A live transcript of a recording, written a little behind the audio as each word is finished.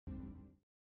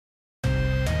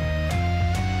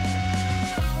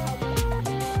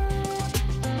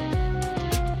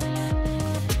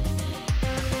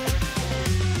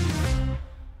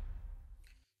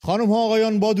خانم ها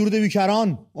آقایان، با درود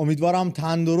بیکران، امیدوارم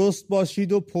تندرست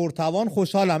باشید و پرتوان.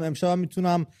 خوشحالم امشب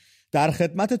میتونم در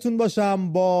خدمتتون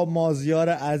باشم با مازیار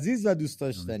عزیز و دوست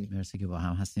داشتنی. مرسی که با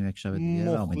هم هستیم یک شب دیگه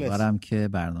و امیدوارم که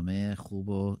برنامه خوب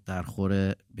و در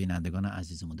خور بینندگان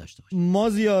عزیزمون داشته باشیم.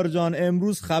 مازیار جان،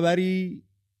 امروز خبری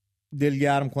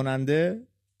دلگرم کننده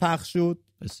پخش شد.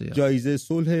 جایزه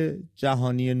صلح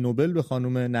جهانی نوبل به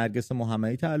خانم نرگس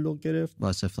محمدی تعلق گرفت.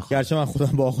 باعث افتخار. گرچه من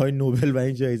خودم با آقای نوبل و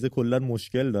این جایزه کلا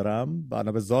مشکل دارم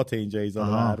بنا به ذات این جایزه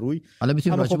رو روی. حالا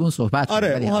میتونیم راجع به اون صحبت کنیم.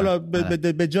 آره حالا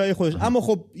به جای خودش. اما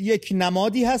خب یک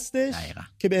نمادی هستش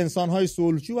که به انسان‌های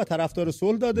صلحجو و طرفدار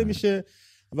صلح داده میشه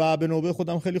و به نوبه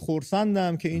خودم خیلی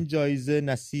خرسندم که این جایزه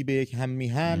نصیب یک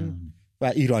هممیهن و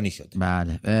ایرانی شد.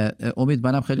 بله امید،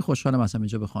 منم خیلی خوشحالم مثلا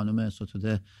اینجا به خانم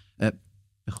ستوده،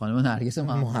 به خانم نرگس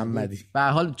محمدی به هر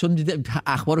حال، چون دیده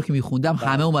اخبار رو که میخوندم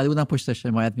همه اومده بودن پشتش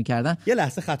حمایت میکردن. یه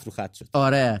لحظه خط رو خط شد.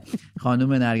 آره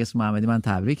خانم نرگس محمدی من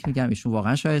تبریک میگم، ایشون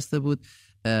واقعا شایسته بود.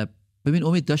 ببین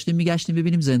امید، داشتیم میگشتیم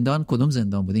ببینیم زندان کدوم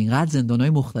زندان بود. اینقدر زندانهای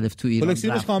مختلف تو ایران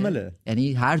کلکسیونش کامله،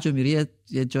 یعنی هر جا میری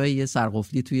یه جایی یه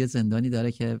سرقفلی توی زندانی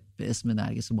داره که به اسم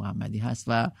نرگس محمدی هست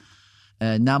و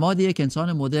نماد یک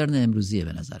انسان مدرن امروزیه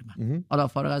به نظر من. حالا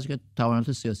فارغ از که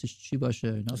توانات سیاسیش چی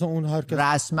باشه، اصلا اون هر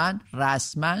کس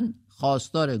رسما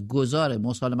خواستار گذار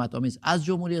مسالمت آمیز از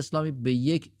جمهوری اسلامی به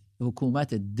یک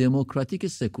حکومت دموکراتیک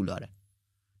سکولاره،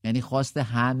 یعنی خواست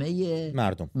همه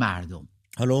مردم.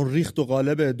 حالا اون ریخت و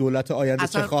قالب دولت آینده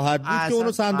چه خواهد بود که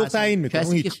اونو صندوق تعیین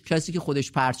میکنه. کسی که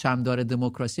خودش پرچم داره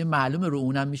دموکراسی، معلومه رو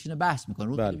اونم میشینه بحث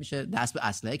میکنه، رو میشه دست به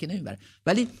اسلحه که نمیبره.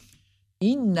 ولی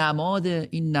این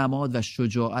نماد و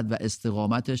شجاعت و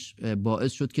استقامتش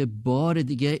باعث شد که بار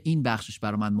دیگه این بخشش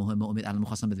برای من مهمه. امید، الان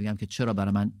می‌خواستم بگم که چرا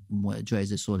برای من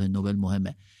جایزه صلح نوبل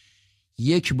مهمه.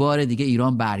 یک بار دیگه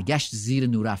ایران برگشت زیر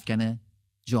نورافکن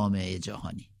جامعه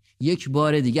جهانی. یک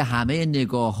بار دیگه همه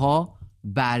نگاه‌ها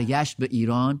برگشت به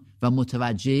ایران و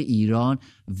متوجه ایران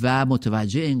و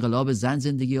متوجه انقلاب زن،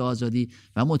 زندگی، آزادی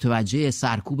و متوجه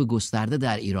سرکوب گسترده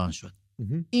در ایران شد.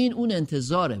 این اون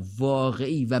انتظار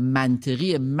واقعی و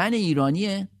منطقی من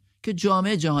ایرانیه که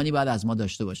جامعه جهانی باید از ما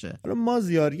داشته باشه. حالا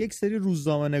مازیار، یک سری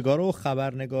روزنامه‌نگارا و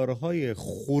خبرنگارهای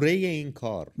خوره این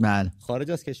کار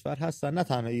خارج از کشور هستن، نه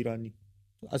تنها ایرانی،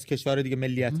 از کشور دیگه،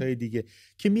 ملیت‌های دیگه،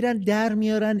 که میرن در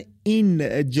میارن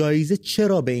این جایزه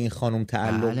چرا به این خانم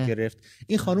تعلق گرفت،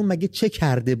 این خانم مگه چه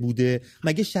کرده بوده،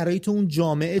 مگه شرایط اون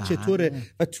جامعه چطوره،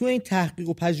 و تو این تحقیق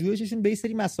و پژوهششون به این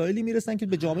سری مسائلی میرسن که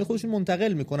به جامعه خودشون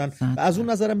منتقل میکنن و از اون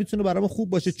نظرم میتونه برام خوب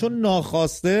باشه، چون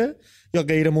ناخواسته یا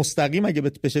غیر مستقیم اگه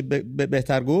بشه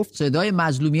بهتر گفت، صدای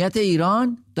مظلومیت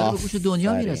ایران داره به گوش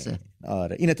دنیا میرسه.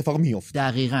 آره این اتفاق میفته.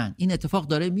 دقیقاً این اتفاق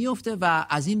داره میفته و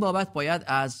از این بابت باید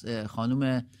از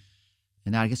خانم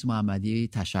نرگس محمدی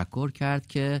تشکر کرد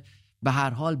که به هر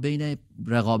حال بین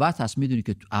رقابت هست، میدونی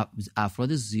که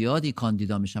افراد زیادی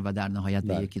کاندیدا میشن و در نهایت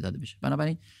به یکی داده میشه.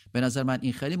 بنابراین به نظر من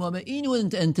این خیلی مهمه. این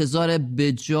انتظار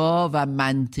بجا و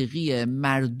منطقی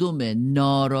مردم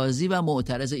ناراضی و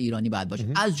معترض ایرانی باید باشه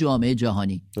از جامعه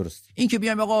جهانی. درست. این که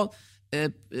بیایم آقا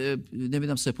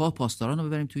نمیدونم سپاه پاسداران رو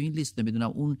ببریم تو این لیست، نمیدونم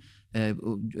اون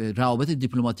روابط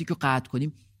دیپلماتیک رو قطع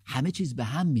کنیم، همه چیز به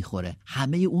هم میخوره.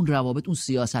 همه اون روابط، اون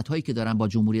سیاست هایی که دارن با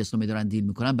جمهوری اسلامی دارن دیل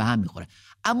میکنن به هم میخوره.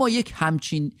 اما یک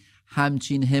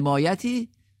همچین حمایتی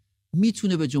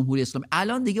میتونه به جمهوری اسلامی،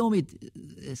 الان دیگه امید،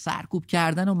 سرکوب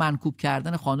کردن و منکوب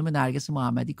کردن خانم نرگس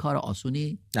محمدی کار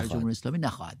آسونی در جمهوری اسلامی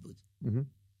نخواهد بود.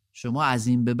 شما از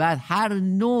این به بعد هر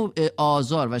نوع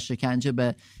آزار و شکنجه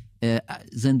به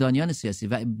زندانیان سیاسی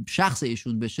و شخص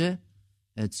ایشون بشه،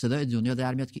 صدای دنیا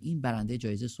در میاد که این برنده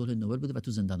جایزه صلح نوبل بوده و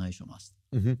تو زندانهای شماست.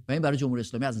 و این برای جمهوری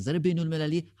اسلامی از نظر بین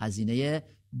المللی هزینه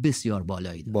بسیار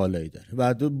بالایی داره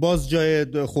و باز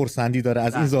جای خرسندی داره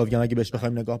از این زاویه اگه بهش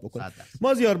بخوایم نگاه بکنیم.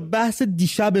 مازیار، بحث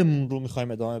دیشبمون رو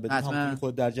میخوایم ادامه بدیم، همونطوری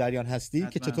خود در جریان هستی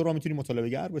که چطور ما میتونیم مطالبه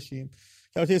گر باشیم.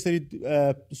 البته یه سری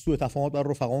سوء تفاهمات بر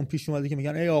رفقامون پیش اومده که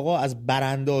میگن ای آقا از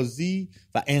براندازی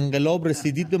و انقلاب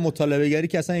رسیدید به مطالبه گری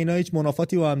که اصلا اینا هیچ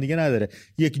منافاتی با هم دیگه نداره.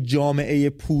 یک جامعه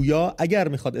پویا اگر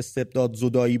میخواد استبداد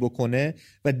زدایی بکنه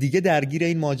و دیگه درگیر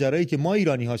این ماجرایی که ما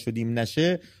ایرانی ها شدیم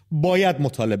نشه، باید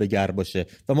مطالبه گر باشه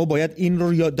و ما باید این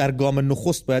رو در گام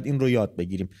نخست باید این رو یاد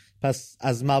بگیریم. پس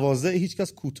از مواضع هیچ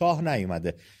کس کوتاه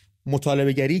نیومده.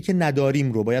 مطالبه گری که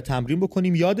نداریم رو باید تمرین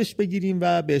بکنیم، یادش بگیریم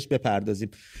و بهش بپردازیم.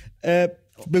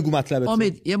 بگو مطلبت.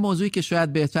 امید، یه موضوعی که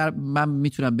شاید بهتر من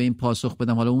میتونم به این پاسخ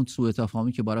بدم، حالا اون سوء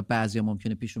تفاهمی که برای بعضیا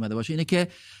ممکنه پیش اومده باشه، اینه که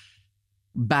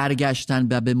برگشتن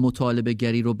و به مطالبه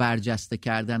گری رو برجسته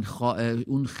کردن،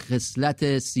 اون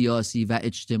خصلت سیاسی و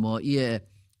اجتماعی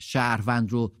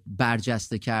شهروند رو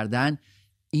برجسته کردن،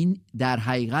 این در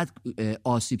حقیقت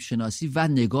آسیب شناسی و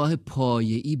نگاه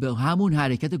پایه‌ای به همون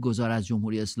حرکت گذار از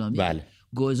جمهوری اسلامی. بله.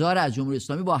 گذار از جمهوری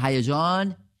اسلامی با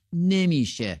هیجان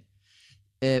نمیشه.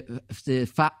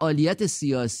 فعالیت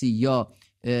سیاسی یا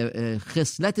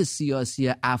خصلت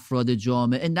سیاسی افراد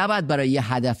جامعه نباید برای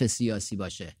یه هدف سیاسی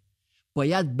باشه،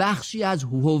 باید بخشی از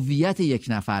هویت یک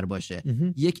نفر باشه.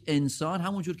 یک انسان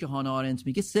همونجور که هانا آرنت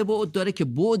میگه 3 بعد داره که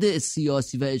بعد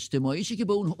سیاسی و اجتماعیشه که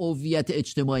به اون هویت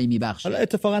اجتماعی میبخشه. حالا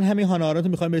اتفاقا همین هانا آرنت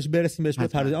میخوایم بهش برسیم، بهش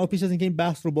بپردازیم، اما پیش از اینکه این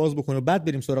بحث رو باز بکنیم و بعد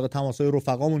بریم سراغ تماس‌های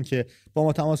رفقامون که با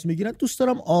ما تماس میگیرن، دوست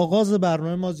دارم آغاز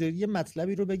برنامه مازیار یه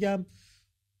مطلبی رو بگم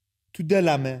تو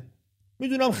دلمه.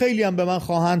 میدونم خیلی هم به من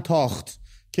خواهند تاخت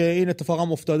که این اتفاق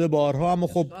هم افتاده بارها، اما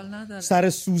خب سر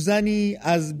سوزنی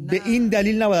به این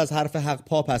دلیل نباید از حرف حق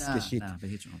پا پس کشید.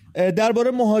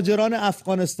 درباره مهاجران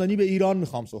افغانستانی به ایران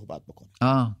میخوام صحبت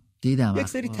بکنم. دیدم یک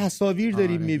سری تصاویر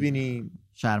داریم میبینیم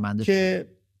شرمنده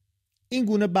که این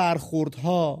گونه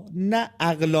برخوردها نه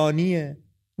عقلانیه،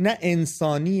 نه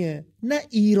انسانیه، نه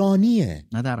ایرانیه،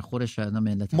 نه در خورش نه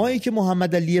ملت. مایی که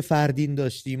محمد علی فردین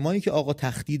داشتیم، مایی که آقا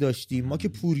تختی داشتیم، ما که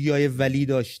پوریای ولی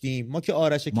داشتیم، ما که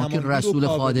آرش کمالی، ما که رسول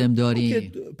خادم داریم، ما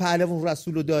که پهلوان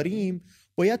رسولو داریم،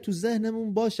 باید تو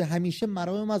ذهنمون باشه همیشه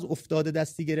مرام از افتاده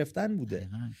دستی گرفتن بوده.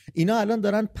 اینا الان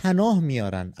دارن پناه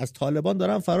میارن، از طالبان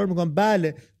دارن فرار میکنن.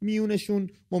 بله میونشون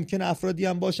ممکنه افرادی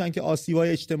هم باشن که آسیبای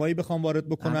اجتماعی بخوان وارد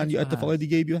بکنن یا اتفاقات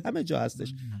دیگه بیاد، همه جا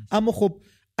هستش. اما خب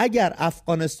اگر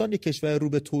افغانستان یک کشور رو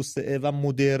به توسعه و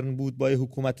مدرن بود با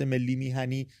حکومت ملی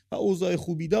میهنی و اوضاع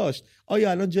خوبی داشت،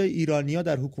 آیا الان جای ایرانی‌ها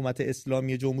در حکومت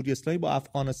اسلامی جمهوری اسلامی با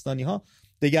افغانستانی‌ها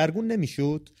دگرگون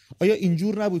نمیشد؟ آیا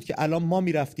اینجور نبود که الان ما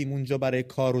میرفتیم اونجا برای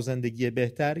کار و زندگی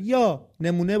بهتر؟ یا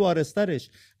نمونه بارسترش،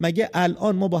 مگه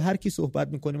الان ما با هر کی صحبت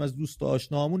میکنیم از دوست و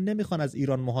آشناهامون نمیخوان از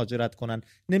ایران مهاجرت کنن،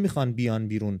 نمیخوان بیان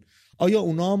بیرون؟ آیا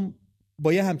اونا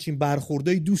با یه همچین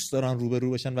برخوردایی دوست دارن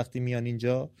روبرو بشن وقتی میان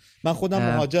اینجا؟ من خودم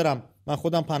مهاجرم، من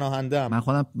خودم پناهنده‌ام،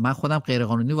 من خودم غیر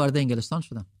قانونی وارد انگلستان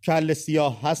شدم، کله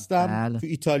سیاه هستم، تو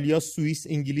ایتالیا، سوئیس،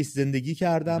 انگلیس زندگی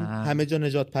کردم، همه جا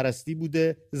نجات پرستی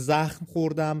بوده، زخم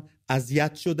خوردم،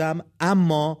 اذیت شدم،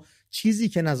 اما چیزی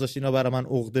که نذاشت اینا برای من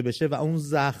عقده بشه و اون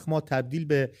زخما تبدیل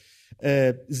به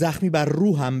زخمی بر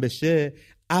روحم بشه،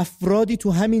 افرادی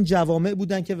تو همین جوامع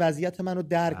بودن که وضعیت منو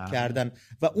درک کردن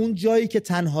و اون جایی که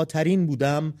تنها ترین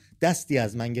بودم دستی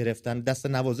از من گرفتن، دست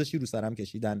نوازشی رو سرم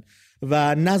کشیدن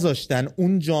و نذاشتن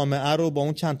اون جامعه رو با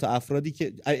اون چند تا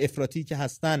افراطی که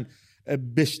هستن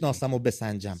بشناسم و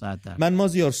بسنجم. من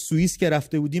مازیار سوئیس که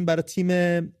رفته بودیم برای تیم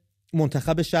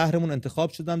منتخب شهرمون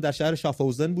انتخاب شدم، در شهر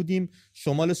شافهاوزن بودیم،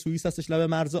 شمال سوئیس هستش، لب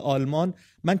مرز آلمان.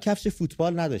 من کفش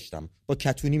فوتبال نداشتم، با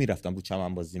کتونی میرفتم رو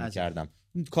چمن بازی میکردم،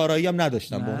 کارایی هم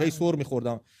نداشتم، با هی سر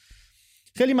میخوردم،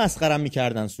 خیلی مسخرم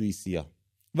میکردن سوئیسیا.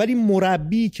 ولی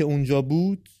مربی که اونجا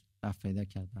بود پیدا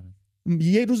کرد،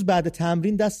 یه روز بعد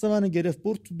تمرین دست منو گرفت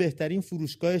برد تو بهترین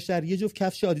فروشگاه شهر، یه جفت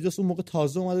کفش آدیداس، اون موقع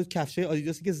تازه اومده بود کفشای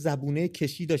آدیداسی که زبونه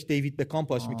کشی داشت، دیوید بکام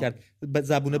پاش میکرد،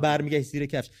 زبونه برمیگشت زیر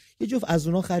کفش، یه جفت از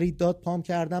اونا خرید داد، پام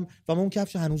کردم و من اون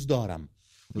کفش هنوز دارم.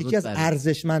 یکی از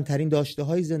ارزشمندترین داشته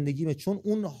های زندگیمه، چون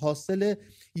اون حاصل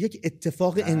یک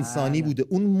اتفاق انسانی بوده،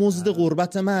 اون مزد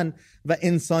غربت من و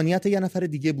انسانیت یه نفر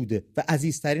دیگه بوده و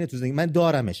عزیزترین تو زندگی من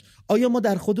دارمش. آیا ما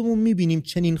در خودمون میبینیم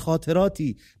چنین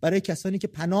خاطراتی برای کسانی که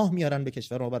پناه میارن به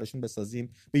کشور ما براشون بسازیم،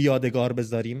 به یادگار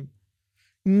بذاریم؟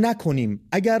 نکنیم.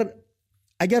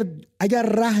 اگر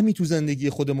رحمی تو زندگی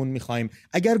خودمون میخوایم،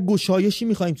 اگر گشایشی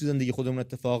میخوایم تو زندگی خودمون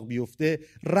اتفاق بیفته،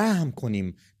 رحم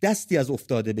کنیم، دستی از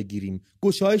افتاده بگیریم،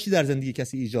 گشایشی در زندگی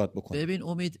کسی ایجاد بکنیم. ببین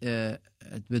امید،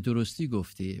 به درستی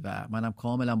گفتی و منم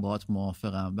کاملا باهات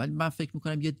موافقم، ولی من فکر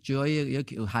میکنم یه جای،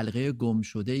 یک حلقه گم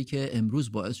شده ای که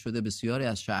امروز باعث شده بسیاری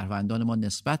از شهروندان ما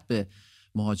نسبت به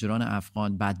مهاجران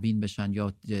افغان بدبین بشن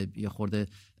یا یه خورده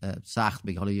سخت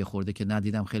بگی، حالا یه خورده که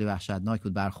ندیدم خیلی وحشتناک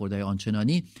بود برخوردهای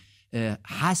آنچنانی،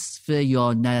 حذف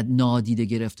یا نادیده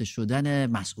گرفته شدن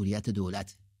مسئولیت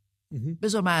دولت.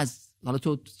 بذار من حالا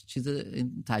تو چیز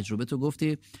این تجربه تو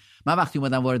گفتی، من وقتی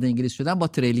اومدم وارد انگلیس شدم با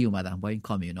تریلی اومدم، با این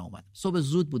کامیونا اومدم، صبح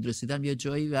زود بود رسیدم یه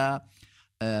جایی و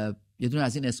یه دونه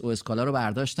از این SOS کالا رو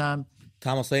برداشتم،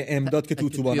 تماسای امداد که تو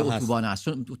اتوبان هست،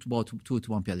 تو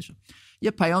اتوبان پیاده شدم،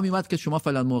 یه پیام اومد که شما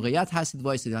فلان موقعیت هستید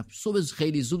وایسید. صبح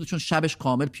خیلی زود، چون شبش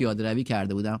کامل پیاده روی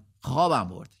کرده بودم، خوابم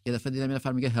برد. یه دفعه دیدم یه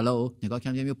نفر میگه هلو، نگاه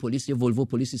کردم یه پلیس، یه ولوو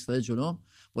پلیس ایستاده جلوم،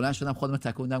 بلند شدم خودم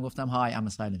تکوندم، گفتم های ام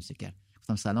اسایلم سیکر،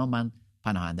 گفتم سلام من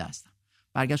پناهنده هستم.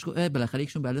 برگشت گفت بالاخره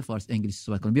یکشون بلد فارسی انگلیسی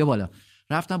صحبت کنه، بیا بالا.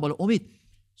 رفتم بالا. امید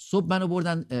صبح منو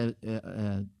بردن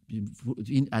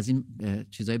این از این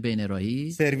چیزای بین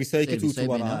راهی، سرویسایی که تو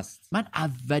اتوبان هست. من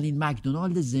اولین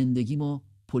مکدونالد زندگیمو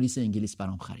پلیس انگلیس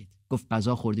برام خرید. گفت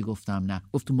غذا خوردی؟ گفتم نه.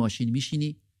 گفت تو ماشین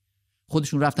میشینی؟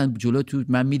 خودشون رفتن جلو، تو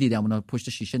من میدیدم اونا پشت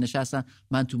شیشه نشستن،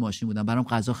 من تو ماشین بودم، برام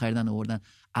غذا خریدن آوردن.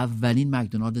 اولین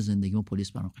مکدونالد زندگیمو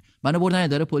پلیس برام خرید. منو بردن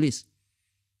اداره پلیس.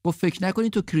 گفت فکر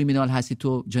نکنید تو کریمینال هستی،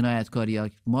 تو جنایتکاری،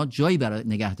 ما جایی برای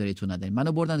نگهداریتون نداریم.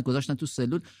 منو بردن گذاشتن تو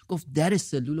سلول، گفت در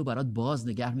سلول رو برات باز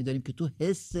نگه می‌داریم که تو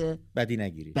حس بدی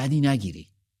نگیری.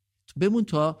 بمون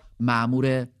تا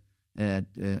مأمور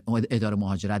اداره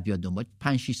مهاجرت بیاد دنبال.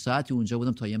 5-6 ساعتی اونجا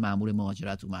بودم تا یه مأمور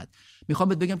مهاجرت اومد. میخوام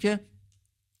بهت بگم که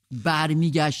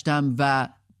برمیگشتم و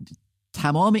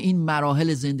تمام این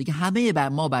مراحل زندگی همه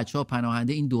ما بچه‌ها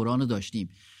پناهنده این دورانو داشتیم.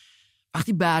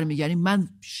 وقتی برمیگردیم، من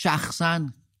شخصا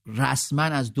رسما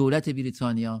از دولت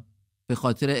بریتانیا به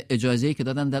خاطر اجازه‌ای که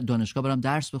دادن در دانشگاه برام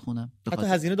درس بخونم، حتی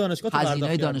هزینه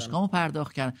دانشگاهمو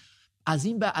پرداخت کردم. از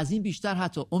این بیشتر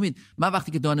حتی امید، من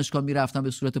وقتی که دانشگاه میرفتم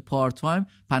به صورت پارت تایم،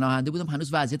 پناهنده بودم، هنوز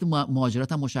وضعیت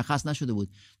مهاجرتم مشخص نشده بود.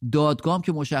 دادگاهم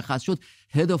که مشخص شد،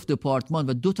 هد اف دپارتمان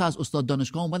و 2 تا از استاد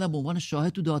دانشگاه اومدن به عنوان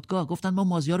شاهد تو دادگاه، گفتن ما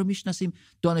مازیار رو میشناسیم،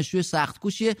 دانشجوی سخت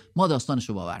کوشیه، ما داستانش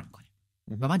رو باور میکنیم.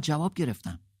 و من جواب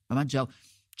گرفتم و من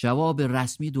جواب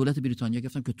رسمی دولت بریتانیا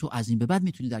گرفتم که تو از این به بعد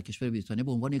میتونی در کشور بریتانیا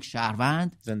به عنوان یک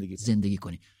شهروند زندگی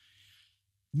کنی.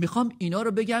 میخوام اینا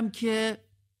رو بگم که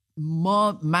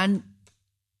من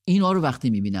اینا رو وقتی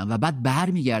میبینم و بعد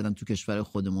برمیگردم تو کشور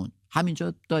خودمون،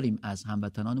 همینجا داریم از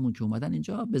هموطنانمون که اومدن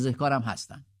اینجا بزهکارم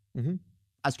هستن،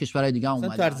 از کشورهای دیگه هم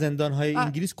اومدن. در زندان‌های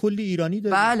انگلیس کلی ایرانی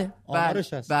داریم.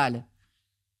 بله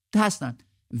هستن.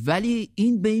 ولی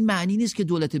این به این معنی نیست که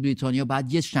دولت بریتانیا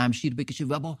بعد یه شمشیر بکشه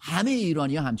و با همه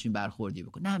ایرانی‌ها همچین برخوردی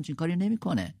بکنه. نه، همچین کاری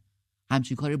نمی‌کنه.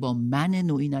 همچین کاری با من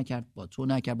نوعی نکرد، با تو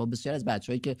نکرد، با بسیار از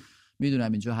بچه‌هایی که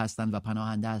میدونم اینجا هستن و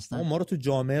پناهنده هستن. ما رو تو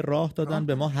جامعه راه دادن،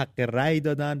 به ما حق رأی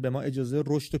دادن، به ما اجازه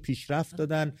رشد و پیشرفت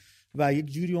دادن و یک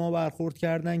جوری ما برخورد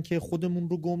کردن که خودمون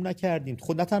رو گم نکردیم.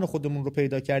 نه تنها خودمون رو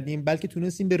پیدا کردیم، بلکه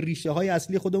تونستیم به ریشه های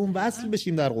اصلی خودمون وصل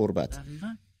بشیم در غربت.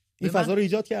 این فضا رو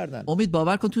ایجاد کردن. امید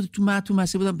باور کن تو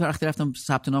مسیر بودم، وقتی رفتم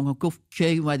ثبت نام کنم، گفت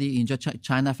کی اومدی اینجا،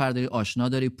 چند نفر داری، آشنا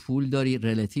داری، پول داری،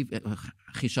 ریلیتیو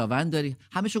خویشاوند داری؟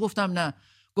 همه‌شو گفتم نه.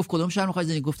 گفت کدوم شهر می‌خوای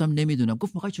زندگی؟ گفتم نمیدونم.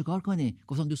 گفت می‌خوای چیکار کنی؟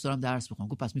 گفتم دوست دارم درس بخونم.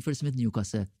 گفت پس می‌فرستمت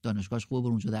نیوکاسل، دانشگاهش خوبه، برو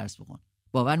اونجا درس بخون.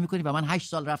 باور می‌کنی؟ و من 8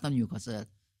 سال رفتم نیوکاسل.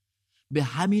 به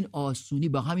همین آسونی،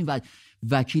 با همین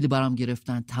وکیل برام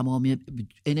گرفتن، تمام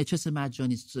NHS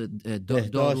مجانی،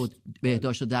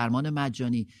 بهداشت و درمان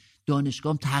مجانی،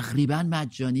 دانشگاهم تقریبا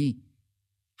مجانی.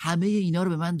 همه اینا رو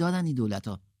به من دادن این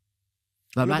دولت‌ها.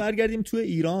 و برگردیم تو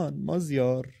ایران،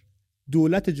 مازیار،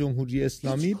 دولت جمهوری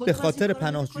اسلامی به خاطر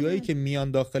پناهجویایی که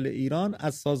میان داخل ایران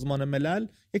از سازمان ملل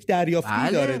یک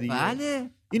دریافتی داره دیگه.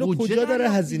 اینو کجا داره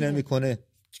هزینه میکنه؟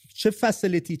 چه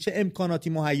فسیلیتی، چه امکاناتی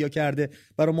مهیا کرده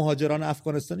برای مهاجران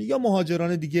افغانستانی یا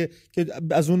مهاجران دیگه که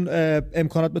از اون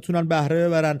امکانات بتونن بهره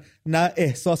ببرن؟ نه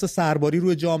احساس سرباری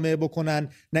روی جامعه بکنن،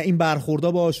 نه این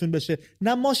برخوردها باهاشون بشه،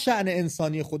 نه ما شأن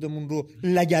انسانی خودمون رو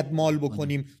لگدمال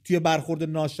بکنیم توی برخورد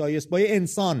ناشایست با یه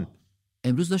انسان.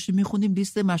 امروز داشتیم میخوندیم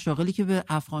لیست مشاغلی که به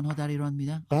افغان‌ها در ایران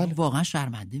میدن. واقعا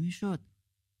شرمنده میشد.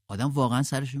 آدم واقعا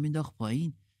سرشو مینداخت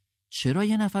پایین. چرا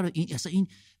یه نفر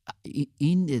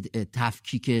این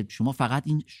تفکیک، شما فقط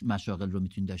این مشاغل رو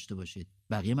میتونید داشته باشید،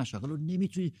 بقیه مشاغل رو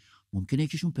نمیتونید. ممکنه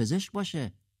یکیشون پزشک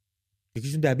باشه،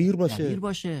 یکیشون دبیر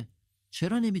باشه.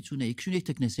 چرا نمیتونه یکیشون یک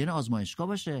تکنسین آزمایشگاه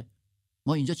باشه؟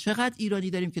 ما اینجا چقدر ایرانی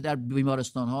داریم که در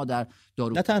بیمارستان‌ها، در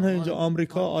دارو، نه تنها اینجا،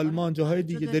 آمریکا، آلمان، جاهای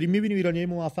دیگه داریم می‌بینیم ایرانیای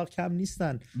موفق کم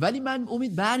نیستن. ولی من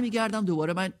امید برمیگردم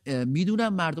دوباره، من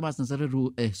میدونم مردم از نظر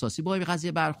رو احساسی با این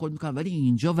قضیه برخورد میکنن، ولی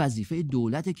اینجا وظیفه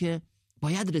دولته که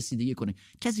باید رسیدگی کنه.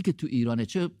 کسی که تو ایرانه،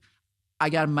 چه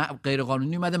اگر غیر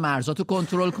قانونی اومده مرزاتو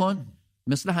کنترل کن،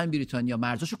 مثل همین بریتانیا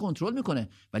مرزاشو کنترل میکنه،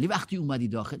 ولی وقتی اومدی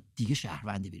داخل دیگه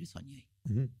شهروند بریتانیایی.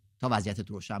 تا وضعیتت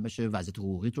روشن بشه، وضعیت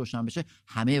حقوقیت روشن بشه،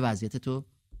 همه وضعیتتو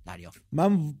دریافت.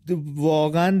 من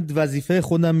واقعا وظیفه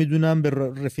خودم میدونم، به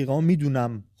رفیقام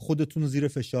میدونم، خودتون زیر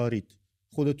فشارید،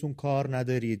 خودتون کار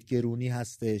ندارید، گرونی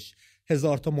هستش،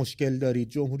 1000 تا مشکل دارید،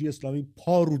 جمهوری اسلامی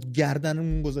پا رو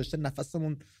گردنمون گذاشته،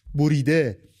 نفسمون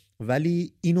بریده،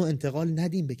 ولی اینو انتقال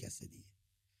ندیم به کسی دیگه.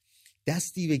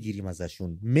 دستی بگیریم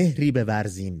ازشون، مهری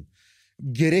بورزیم،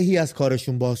 گرهی از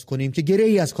کارشون باز کنیم که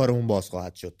گرهی از کارمون باز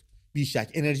خواهد شد.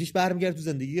 بیشک انرژیش برمیگرده تو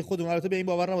زندگی خودمون. البته به این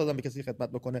باور نبودم به کسی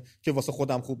خدمت بکنه که واسه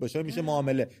خودم خوب بشه، میشه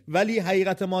معامله. ولی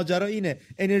حقیقت ماجرا اینه،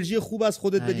 انرژی خوب از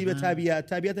خودت بدی به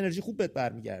طبیعت انرژی خوب بهت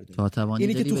برمیگردونه.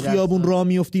 اینی که تو خیابون راه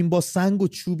میافتیم با سنگ و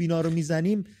چوب اینا رو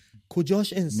میزنیم،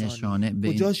 کجاش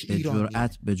انسانی؟ کجاش ایرانی؟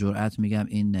 به جرئت میگم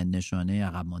این نشانه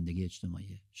عقب ماندگی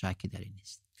اجتماعی، شکی در این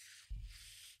نیست.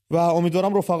 و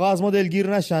امیدوارم رفقا از ما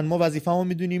دلگیر نشن. ما وظیفه‌مون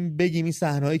میدونیم بگیم این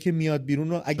صحنه‌هایی که میاد بیرون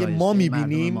رو اگه ما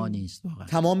میبینیم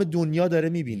تمام دنیا داره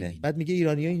میبینه. بعد میگه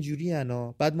ایرانی‌ها اینجوری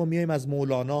انا. بعد ما میایم از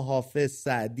مولانا، حافظ،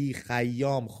 سعدی،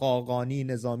 خیام، خاقانی،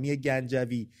 نظامی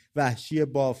گنجوی، وحشی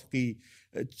بافقی،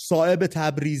 صائب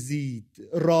تبریزی،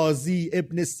 رازی،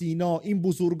 ابن سینا، این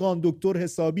بزرگان، دکتر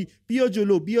حسابی، بیا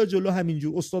جلو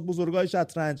همینجور، استاد بزرگای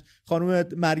شطرنج، خانم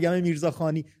مریم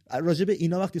میرزاخانی، راجع به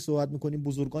اینا وقتی صحبت میکنیم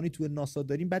بزرگانی تو ناسا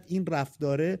داریم، بعد این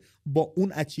رفتاره با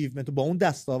اون اچیومنت و با اون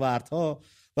دستاوردها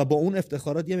و با اون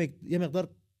افتخارات یه مقدار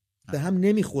به هم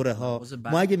نمیخوره ها.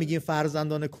 ما اگه میگیم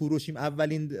فرزندان کوروشیم،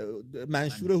 اولین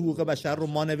منشور حقوق بشر رو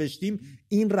ما نوشتیم،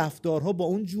 این رفتارها با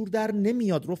اون جور در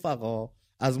نمیاد رفقا.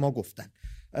 از ما گفتن.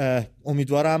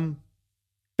 امیدوارم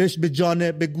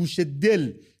به گوش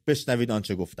دل بشنوید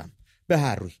آنچه گفتم. به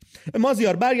هر روی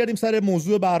مازیار برگردیم سر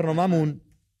موضوع برنامه‌مون.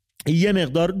 یه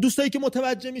مقدار دوستایی که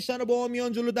متوجه میشن و با ما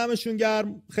میان جلو، دمشون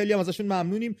گرم، خیلی هم ازشون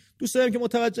ممنونیم. دوستایی که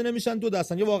متوجه نمیشن دو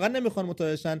دستن، یا واقعا نمیخوان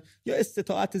متوجه شن یا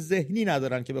استطاعت ذهنی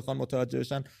ندارن که بخوان متوجه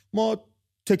بشن. ما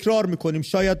تکرار میکنیم،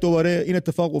 شاید دوباره این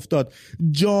اتفاق افتاد.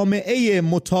 جامعه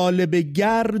مطالبه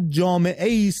گر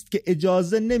جامعه است که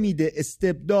اجازه نمیده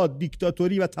استبداد،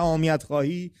 دیکتاتوری و تمامیت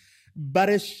خواهی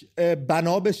برش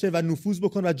بنا بشه و نفوذ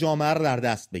بکنه و جامعه رو در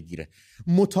دست بگیره.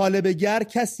 مطالبه گر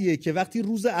کسیه که وقتی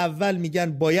روز اول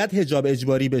میگن باید حجاب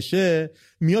اجباری بشه،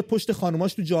 میاد پشت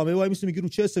خانوماش تو جامعه وای میسته میگه رو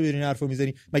چه حسابی این حرفو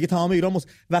میزنی؟ مگه تمام ایران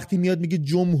وقتی میاد میگه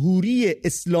جمهوری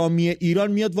اسلامی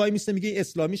ایران، میاد وای میسته میگه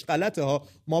اسلامیش غلطه ها،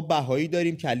 ما بهایی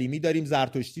داریم، کلیمی داریم،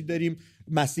 زرتشتی داریم،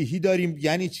 مسیحی داریم،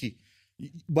 یعنی چی؟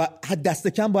 دست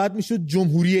کم باید میشد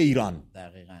جمهوری ایران.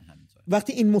 دقیقاً همینطور.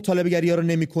 وقتی این مطالبه گری‌ها رو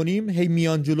نمی‌کنیم، هی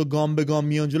میان جلو، گام به گام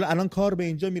میان جلو، الان کار به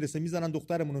اینجا میرسه میزنن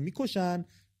دخترمون رو میکشن،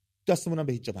 دستمون هم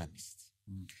به هیچ جا بند نیست.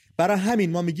 برای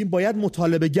همین ما میگیم باید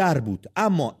مطالبه گر بود،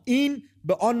 اما این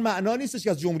به آن معنا نیستش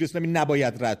که از جمهوری اسلامی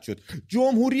نباید رد شد.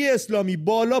 جمهوری اسلامی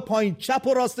بالا پایین چپ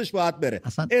و راستش باید بره.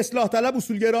 اصلاح طلب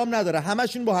اصولگرا هم نداره،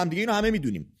 همشون با هم دیگه، اینو همه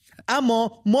میدونیم.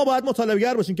 اما ما باید مطالبه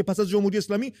گر باشیم که پس از جمهوری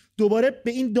اسلامی دوباره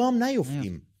به این دام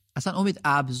نیفتیم. اصلا امید،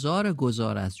 ابزار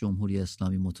گذار از جمهوری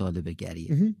اسلامی مطالبه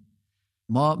گریه.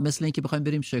 ما مثل این که بخوایم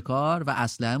بریم شکار و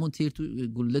اسلحه‌مون تیر تو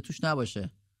گلوله توش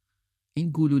نباشه. این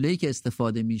گلوله‌ای که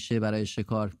استفاده میشه برای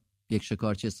شکار، یک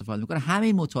شکارچی استفاده میکنه،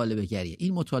 همین مطالبه گریه.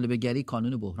 این مطالبه گری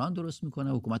کانون بحران درست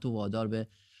میکنه، حکومت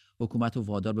رو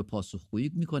وادار به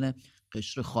پاسخگویی میکنه،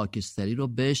 قشر خاکستری رو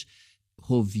بهش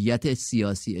هویت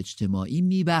سیاسی اجتماعی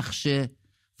میبخشه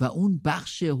و اون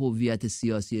بخش هویت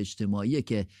سیاسی اجتماعی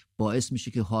که باعث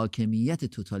میشه که حاکمیت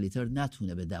توتالیتر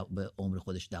نتونه به عمر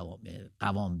خودش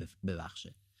قوام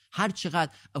ببخشه. هر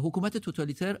چقدر حکومت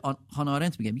توتالیتر، هانا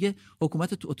آرنت میگه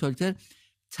حکومت توتالیتر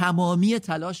تمامی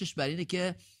تلاشش بر اینه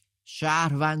که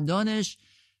شهروندانش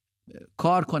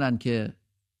کار کنن که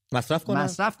مصرف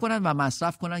کنن و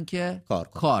مصرف کنن که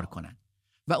کار کنن.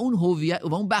 و اون هویت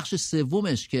و اون بخش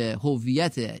سومش که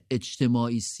هویت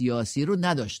اجتماعی سیاسی رو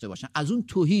نداشته باشن، از اون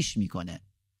توهیش میکنه.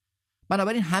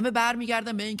 بنابراین همه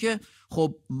برمیگردن به این که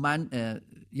خب من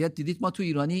یاد دیدید ما تو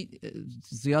ایرانی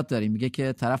زیاد داریم میگه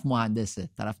که طرف مهندسه،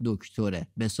 طرف دکتره،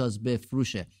 بساز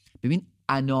بفروشه. ببین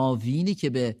عناوینی که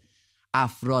به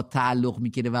افراد تعلق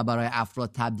میگیره و برای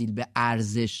افراد تبدیل به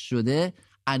ارزش شده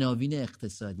عناوین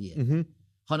اقتصادیه.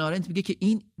 هانا آرنت میگه که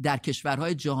این در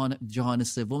کشورهای جهان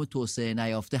سوم توسعه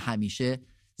نیافته همیشه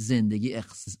زندگی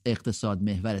اقتصاد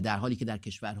محوره، در حالی که در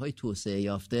کشورهای توسعه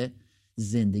یافته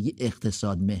زندگی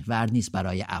اقتصاد محور نیست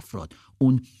برای افراد.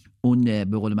 اون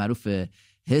به قول معروف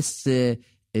حس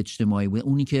اجتماعی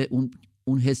بود،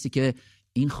 اون حسی که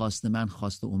این خواست من،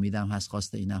 خواست امیدم هست،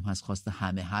 خواست اینم هست، خواست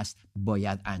همه هست،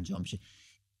 باید انجام شه.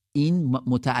 این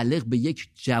متعلق به یک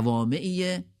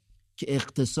جوامعیه که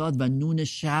اقتصاد و نون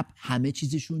شب همه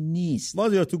چیزشون نیست.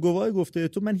 مازیار تو گواهی گفته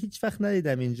تو، من هیچ وقت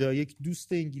ندیدم اینجا یک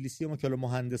دوست انگلیسی ما که الان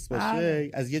مهندس باشه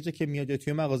از یه جا که میاد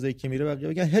توی مغازه‌ای که میره بقیه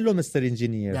بگن هلو مستر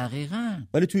انجینیر. دقیقاً.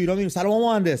 ولی تو ایران میگیم سلام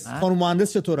مهندس، خانم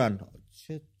مهندس چطورن؟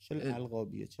 چه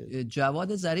القابیه. چه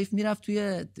جواد ظریف میرفت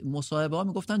توی مصاحبه ها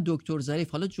میگفتن دکتر ظریف،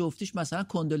 حالا جفتیش مثلا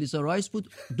کندولیزا رایس بود،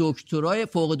 دکترای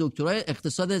فوق دکترای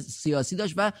اقتصاد سیاسی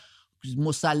داشت و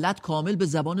مسلط کامل به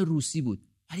زبان روسی بود،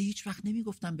 ولی هیچ وقت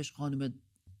نمیگفتن بهش خانم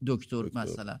دکتر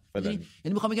مثلا. یعنی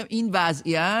میخوام بگم این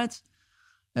وضعیت،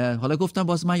 حالا گفتم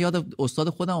باز من یاد استاد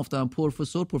خودم افتادم،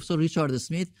 پروفسور ریچارد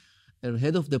اسمیت،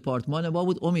 هد اف دپارتمان ما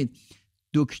بود. امید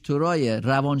دکترای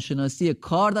روانشناسی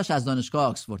کار داشت از دانشگاه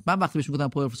آکسفورد. من وقتی بهش میگفتم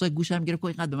پروفسور گوشم گرفت،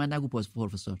 اینقدر به من نگو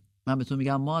پروفسور، من به تو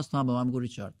میگم ماست، تو هم به من میگو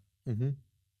ریچارد.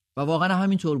 و واقعا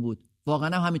همینطور بود،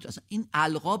 واقعا همینطور. اصلا این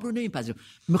القاب رو نمیپذیرم.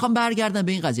 میخوام برگردم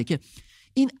به این قضیه که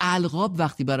این القاب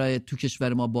وقتی برای تو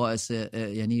کشور ما باعث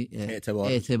یعنی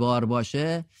اعتبار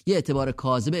باشه، یه اعتبار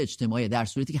کاذب اجتماعی، در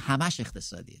صورتی که همش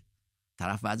اقتصادیه.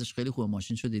 طرف وضعش خیلی خوبه،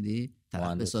 ماشین شو دیدی،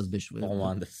 طرف بساز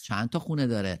مهندس چند تا خونه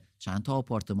داره، چند تا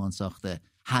آپارتمان ساخته،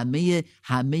 همه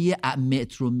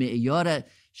متر و معیار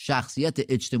شخصیت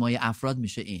اجتماعی افراد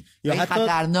میشه این. یا حتی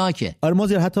خطرناکه. آره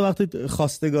مازیار، حتی وقتی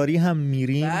خواستگاری هم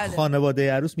میریم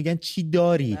خانواده عروس میگن چی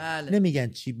داری، نمیگن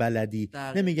چی بلدی،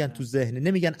 نمیگن تو ذهن،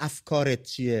 نمیگن افکارت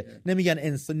چیه،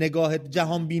 نمیگن نگاهت،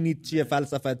 جهان بینیت چیه،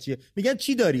 فلسفت چیه، میگن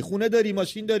چی داری، خونه داری،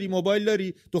 ماشین داری، موبایل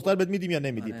داری، دختر بهت میدیم یا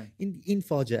نمیدیم. این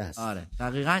فاجعه است. آره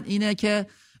دقیقاً اینه که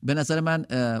به نظر من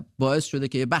باعث شده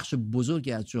که یه بخش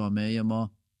بزرگی از جامعه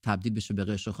ما تبدیل بشه به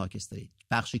قشر خاکستری،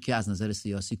 بخشی که از نظر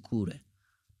سیاسی کوره،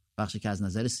 بخشی که از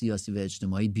نظر سیاسی و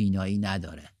اجتماعی بینایی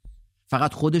نداره،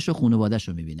 فقط خودش و خانواده‌اش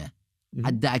رو میبینه.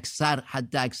 حد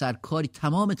اکثر کاری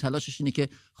تمام تلاشش اینه که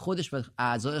خودش و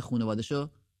اعضای خانواده‌اش رو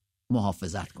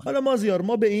محافظت کنه. حالا مازیار،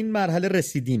 ما به این مرحله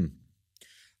رسیدیم،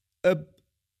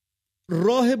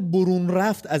 راه برون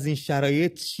رفت از این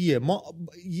شرایط چیه؟ ما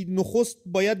نخست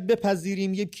باید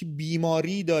بپذیریم یک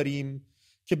بیماری داریم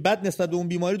که بعد نسبت به اون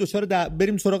بیماری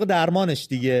بریم سراغ درمانش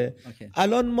دیگه.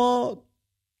 الان ما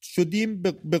شدیم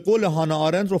به قول هانا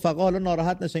آرند، رفقا حالا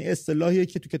ناراحت نشن، اصطلاحیه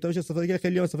که تو کتابش استفاده کرده،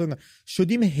 خیلی استفاده میکنن،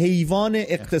 شدیم حیوان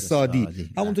اقتصادی.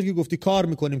 همونطور که گفتی کار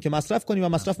میکنیم که مصرف کنیم و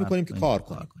مصرف میکنیم که کار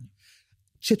کنیم.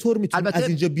 چطور میتونیم از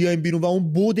اینجا بیایم بیرون و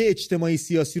اون بعد اجتماعی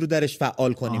سیاسی رو درش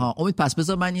فعال کنیم؟ امید، پس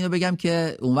بذار من اینو بگم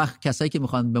که اون وقت کسایی که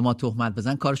میخوان به ما تهمت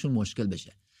بزنن کارشون مشکل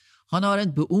بشه. هانا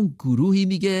آرند به اون گروهی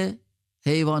میگه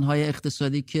حیوانهای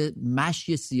اقتصادی که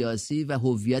مشی سیاسی و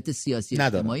هویت سیاسی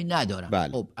اجتماعی ندارن.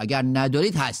 بله. خب اگر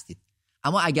ندارید هستید،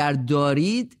 اما اگر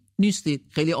دارید نیستید.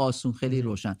 خیلی آسون، خیلی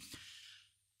روشن.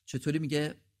 چطوری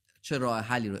میگه؟ چه راه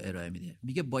حلی رو ارائه میده؟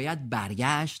 میگه باید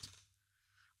برگشت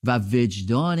و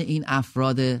وجدان این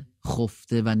افراد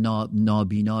خفته و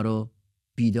نابینا رو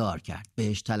بیدار کرد،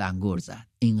 بهش تلنگر زد.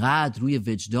 اینقدر روی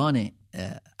وجدان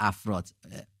افراد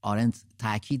آرند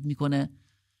تاکید میکنه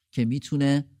که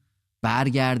میتونه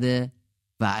برگرده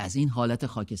و از این حالت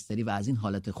خاکستری و از این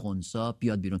حالت خنثی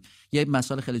بیاد بیرون. یه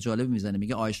مثال خیلی جالب میزنه،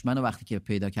 میگه آیشمن رو وقتی که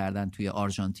پیدا کردن توی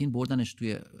آرژانتین، بردنش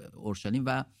توی اورشلیم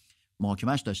و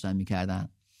محاکمش داشتن میکردن.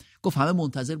 گفت همه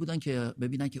منتظر بودن که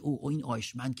ببینن که او این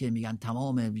آیشمن که میگن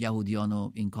تمام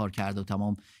یهودیانو این کار کرده و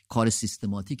تمام کار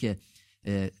سیستماتیک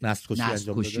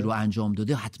نسل کشی رو انجام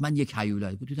داده، حتما یک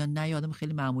هیولایی بود. دیدن نه، آدم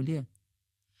خیلی معمولیه.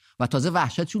 و تازه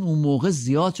وحشتشون اون موقع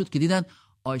زیاد شد که دیدن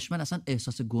آیشمن اصلا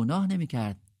احساس گناه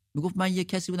نمیکرد. میگفت من یک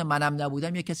کسی بودم، منم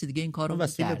نبودم یک کسی دیگه این کارو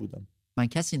میکرد، من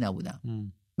کسی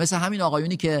نبودم. مثل همین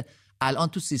آقایونی که الان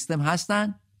تو سیستم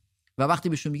هستن و وقتی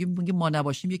بهشون میگیم ما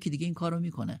نباشیم یکی دیگه این کارو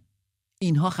میکنه.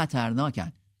 اینها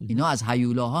خطرناکن. اینها از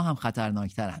هیولاها هم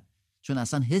خطرناکترن، چون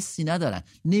اصلا حسی ندارن،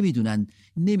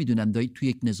 نمیدونن توی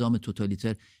یک نظام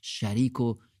توتالیتر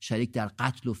شریک در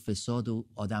قتل و فساد و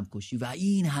آدمکشی و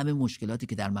این همه مشکلاتی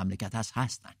که در مملکت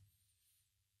هستن.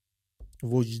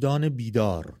 وجدان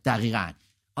بیدار. دقیقاً.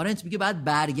 آرنت میگه بعد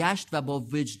برگشت و با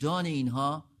وجدان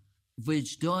اینها،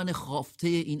 وجدان خافته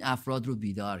این افراد رو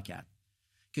بیدار کرد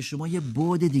که شما یه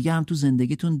بعد دیگه هم تو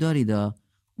زندگیتون دارید،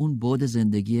 اون بعد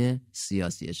زندگی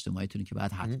سیاسی اجتماعیتونه که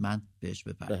بعد حتما بهش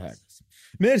بپردازید.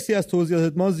 مرسی از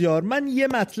توضیحاتت مازیار. من یه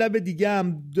مطلب دیگه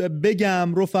هم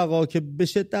بگم رفقا که به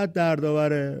شدت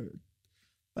دردآوره.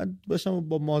 من داشتم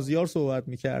با مازیار صحبت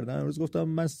می‌کردم امروز، گفتم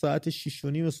من ساعت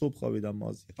 6:30 صبح خوابیدم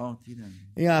مازیار.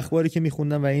 این اخباری که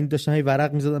می‌خوندم و این داشتم هی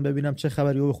ورق می‌زدم ببینم چه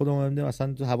خبری و به خودم اومدم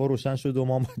مثلا هوا روشن شد و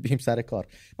ما بریم سر کار.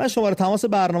 من شماره تماس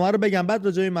برنامه رو بگم بعد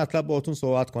راجع به این مطلب باهاتون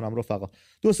صحبت کنم رفقا.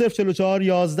 2044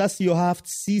 11 37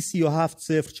 30 37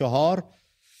 04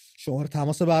 شماره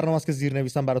تماس برنامه است که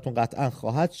زیرنویسم براتون قطعا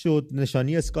خواهد شد.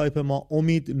 نشانی اسکایپ ما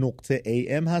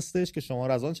امید.am هستش که شما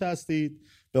از آن چه هستید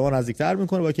به ما نزدیکتر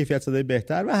میکنه با کیفیت صدای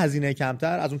بهتر و هزینه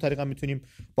کمتر. از اون طریق هم میتونیم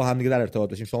با هم دیگه در ارتباط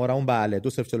باشیم. شمارهمون بله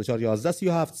 2044 11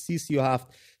 37 30 37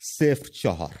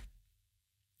 04.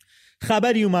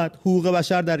 خبری اومد حقوق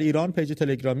بشر در ایران پیج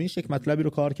تلگرامیش یک مطلبی رو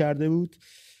کار کرده بود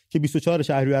که 24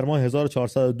 شهریور ماه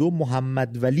 1402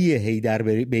 محمد ولی حیدر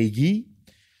بیگی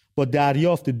با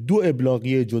دریافت 2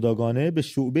 ابلاغیه جداگانه به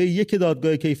شعبه 1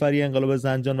 دادگاه کیفری انقلاب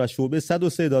زنجان و شعبه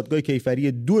 103 دادگاه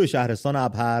کیفری 2 شهرستان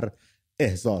ابهر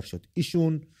احضار شد.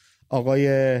 ایشون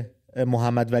آقای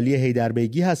محمد ولی حیدر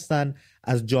بیگی هستن،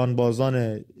 از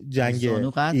جانبازان جنگ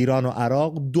ایران و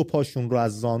عراق. 2 پاشون رو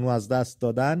از زانو از دست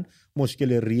دادن،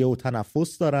 مشکل ریه و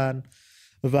تنفس دارن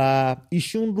و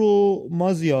ایشون رو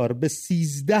مازیار به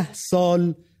 13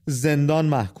 سال زندان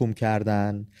محکوم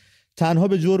کردن، تنها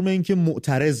به جرم اینکه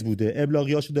معترض بوده.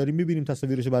 ابلاغیاشو داریم میبینیم،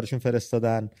 تصاویرشو براشون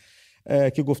فرستادن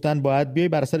که گفتن باید بیای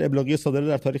بر اثر ابلاغیه صادره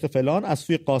در تاریخ فلان از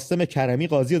سوی قاسم کرمی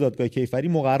قاضی دادگاه کیفری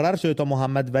مقرر شده تا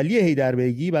محمد ولی حیدر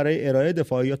بیگی برای ارائه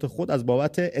دفاعیات خود از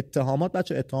بابت اتهامات،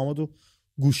 بچه اتهامات رو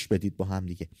گوش بدید با هم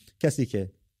دیگه، کسی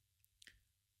که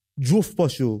جفت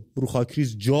پاشو رو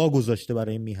خاکریز جا گذاشته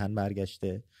برای میهن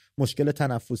برگشته، مشکل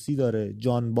تنفسی داره،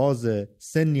 جانبازه،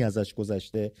 سنی ازش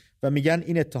گذشته و میگن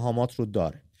این اتهامات رو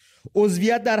داره.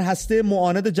 عضویت در هسته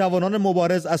معاند جوانان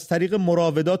مبارز از طریق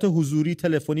مراودات حضوری،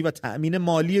 تلفنی و تأمین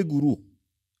مالی گروه.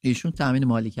 ایشون تأمین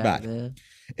مالی کرده. بله.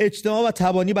 اجتماع و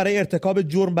تبانی برای ارتکاب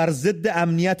جرم بر ضد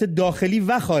امنیت داخلی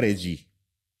و خارجی.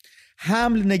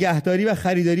 حمل، نگهداری و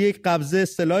خریداری یک قبضه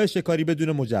سلاح شکاری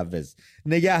بدون مجوز،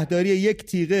 نگهداری یک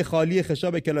تیغه خالی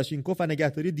خشاب کلاشینکوف و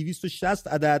نگهداری 260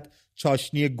 عدد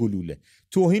چاشنی گلوله،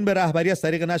 توهین به رهبری از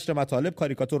طریق نشر مطالب،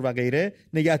 کاریکاتور و غیره،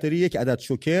 نگهداری یک عدد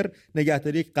شوکر،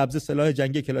 نگهداری یک قبضه سلاح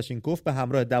جنگی کلاشینکوف به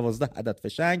همراه 12 عدد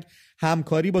فشنگ،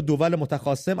 همکاری با دول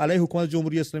متخاصم علیه حکومت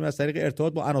جمهوری اسلامی از طریق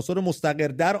ارتباط با عناصر مستقر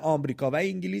در آمریکا و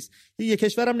انگلیس. یک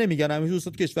کشورم نمیگن، همین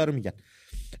دوستات کشور رو میگن.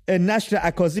 نشر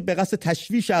اکاذیب به قصد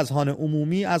تشویش اذهان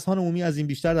عمومی. اذهان عمومی از این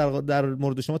بیشتر در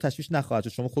مورد شما تشویش نخواهد شد،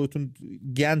 شما خودتون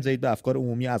گند زدید به افکار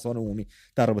عمومی، اذهان عمومی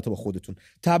در رابطه با خودتون.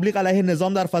 تبلیغ علیه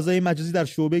نظام در فضای مجازی در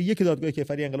شعبه یک دادگاه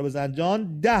کیفری انقلاب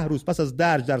زنجان. 10 روز پس از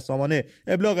درج در سامانه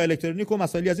ابلاغ الکترونیک و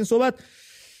مسائلی از این صحبت،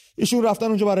 ایشون رفتن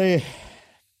اونجا برای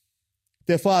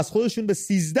دفاع از خودشون به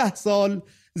 13 سال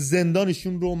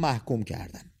زندانشون رو محکوم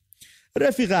کردن.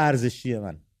 رفیق ارزشی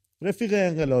من، رفیق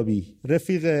انقلابی،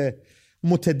 رفیق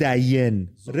متدین،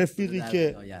 رفیقی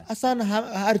که اصلا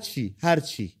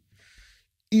هرچی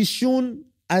ایشون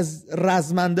از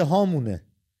رزمنده هامونه.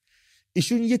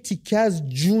 ایشون یه تیکه از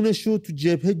جونشو تو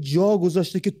جبهه جا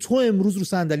گذاشته که تو امروز رو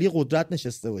صندلی قدرت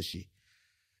نشسته باشی،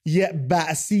 یه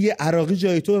بعثی، یه عراقی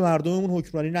جای تو به مردممون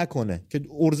حکمرانی نکنه که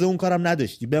عرضه اون کارم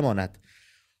نداشتی بماند.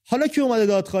 حالا که اومده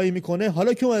دادخواهی میکنه،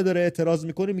 حالا که اومده داره اعتراض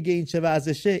میکنه، میگه این چه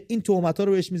وضعشه، این تهمت‌ها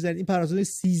رو بهش میزنید، این پرونده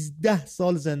 13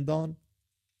 سال زندان.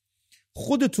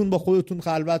 خودتون با خودتون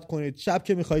خلوت کنید، شب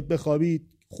که میخواید بخوابید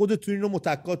خودتون اینو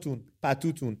متکاتون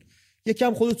پتوتون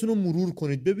یکم خودتون رو مرور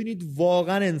کنید، ببینید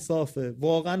واقعا انصافه،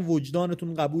 واقعا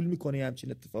وجدانتون قبول میکنه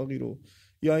همچین اتفاقی رو،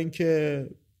 یا اینکه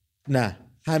نه.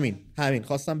 همین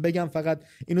خواستم بگم، فقط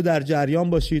اینو در جریان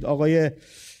باشید. آقای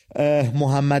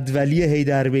محمد ولی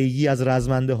حیدربیگی از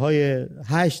رزمنده های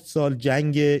 8 سال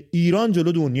جنگ ایران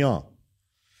جلو دنیا،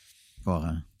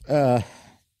 واقعا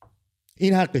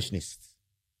این حقش نیست.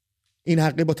 این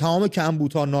حقی با تمام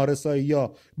کمبودها، نارسایی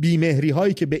یا بیمهری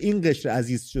هایی که به این قشر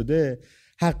عزیز شده،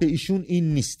 حق ایشون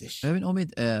این نیستش. ببین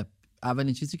امید،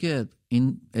 اولین چیزی که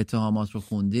این اتهامات رو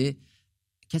خوندی،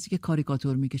 کسی که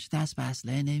کاریکاتور میکشه دست به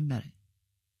اسلحه نمیبره.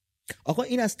 آقا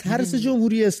این از ترس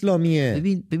جمهوری اسلامیه.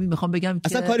 ببین میخوام بگم که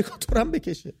اصلا کاریکاتور هم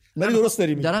بکشه، ولی درست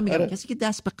دارم میگم. کسی که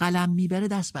دست به قلم میبره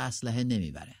دست به اسلحه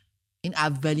نمیبره. این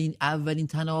اولین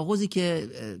تناقضی که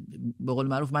به قول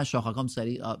معروف من شاخکام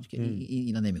سری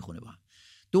اینا نمیخونه با هم.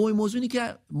 دومین موضوعی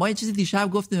که ما یه چیزی دیشب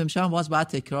گفتیم، امشب هم باید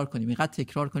تکرار کنیم، اینقدر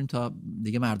تکرار کنیم تا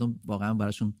دیگه مردم واقعا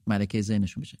براشون ملکه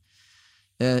ذهنشون بشه.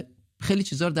 خیلی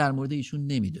چیزا رو در مورد ایشون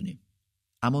نمیدونیم،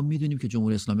 اما میدونیم که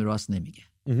جمهوری اسلامی راست نمیگه.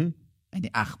 یعنی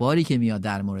اخباری که میاد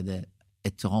در مورد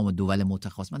اتهام دول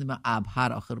متخاصم، من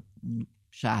ابهر، آخر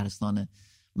شهرستان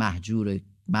محجور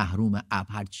محروم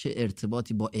ابهر چه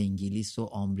ارتباطی با انگلیس و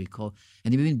آمریکا.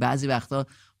 یعنی ببین بعضی وقتا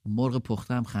مرغ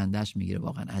پخته هم خندش میگیره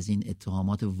واقعا از این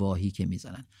اتهامات واهی که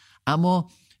میزنن. اما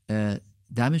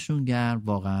دمشون گرم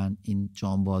واقعا این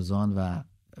جانبازان و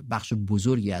بخش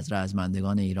بزرگی از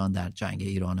رزمندگان ایران در جنگ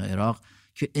ایران و عراق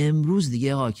که امروز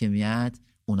دیگه حاکمیت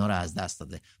اونا رو از دست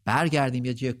داده. برگردیم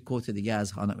یه کوت دیگه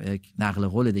از نقل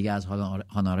قول دیگه از هانا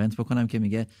آرنت بکنم که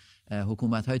میگه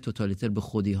حکومت‌های توتالیتر به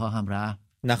خودی‌ها هم رحم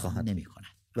نخواهند نمی‌کنن.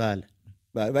 بله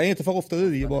و این اتفاق افتاده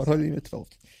دیگه، بارها این اتفاق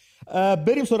افتاد.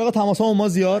 بریم سراغ تماس‌ها.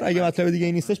 مازیار اگه مطلب دیگه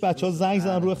این نیستش، بچه‌ها زنگ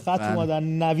زدن روی خط اومدن.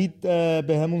 نوید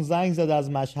به همون زنگ زد از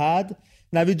مشهد.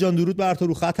 نوید جان درود بر تو،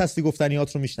 رو خط هستی،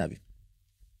 گفتنیات رو میشنویم.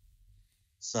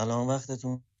 سلام،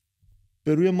 وقتتون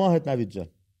به روی ماهت نوید جان.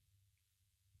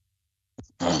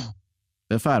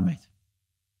 بفرمایید.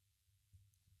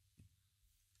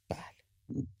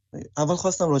 بله، اول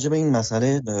خواستم راجع به این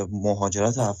مسئله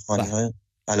مهاجرت افغانی‌ها.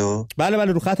 الو، بله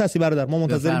رو خط هستی برادر، ما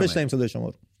منتظریم بشنویم صدای شما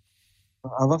رو.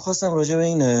 اول خواستم راجع به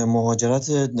این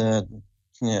مهاجرت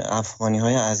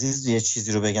افغانی‌های عزیز یه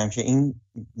چیزی رو بگم که این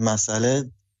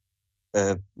مسئله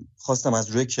خواستم از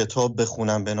روی کتاب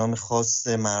بخونم به نام خاص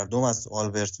مردم از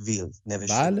آلبرت ویل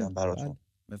نوشته بودم براتون.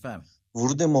 بفهم.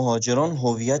 ورود مهاجران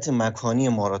هویت مکانی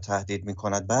ما را تهدید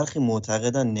می‌کند. برخی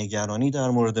معتقدند نگرانی در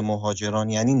مورد مهاجران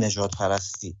یعنی نژاد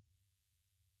پرستی.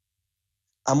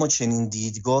 اما چنین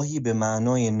دیدگاهی به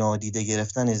معنای نادیده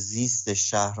گرفتن زیست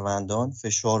شهروندان،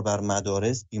 فشار بر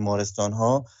مدارس،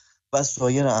 بیمارستان‌ها و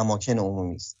سایر اماکن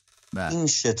عمومی است. این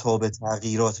شتاب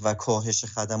تغییرات و کاهش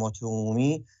خدمات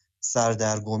عمومی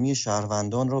سردرگمی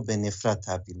شهروندان را به نفرت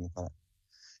تبدیل می‌کند.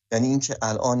 یعنی اینکه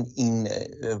الان این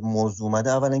موضوع اومده،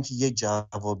 اولا که یک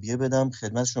جوابیه بدم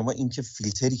خدمت شما، اینکه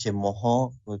فیلتری که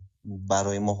ماها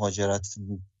برای مهاجرت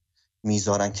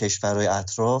میذارن کشورهای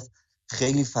اطراف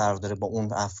خیلی فرق داره با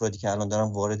اون افرادی که الان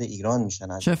دارن وارد ایران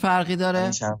میشن. چه فرقی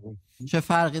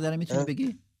داره؟ میتونی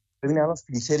بگی؟ ببین الان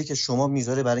فیلتری که شما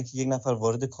میذاره برای اینکه یک نفر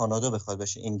وارد کانادا بخواد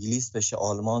بشه، انگلیس بشه،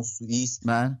 آلمان، سوئیس،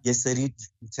 یه سری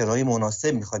فیلترهای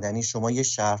مناسب میخواد. یعنی شما یه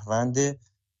شهروند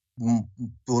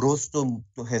درست و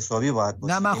حسابی باید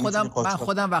باشه. نه من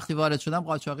خودم وقتی وارد شدم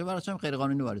قاچاقی وارد شدم، غیر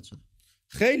قانونی وارد شدم.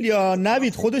 خیلی‌ها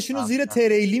نوید خودشونو زیر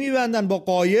تریلی میبندن، با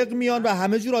قایق میان و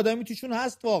همه جور آدمی توشون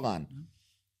هست. واقعا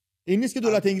این نیست که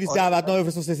دولت انگلیس دعوتنامه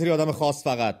بفرسته سری آدم خاص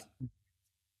فقط.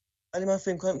 ولی من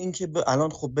فکر می‌کنم این که الان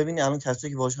خب ببینید الان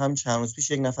کسایی که باهاش همین چند روز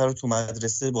پیش یک نفر رو تو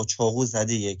مدرسه با چاقو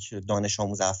زده، یک دانش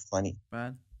آموز افغانی.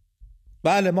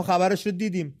 بله ما خبرش رو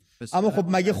دیدیم. اما خب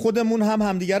مگه خودمون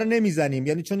همدیگه رو نمیزنیم؟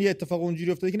 یعنی چون یه اتفاق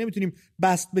اونجوری افتاده که نمیتونیم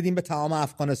بست بدیم به تمام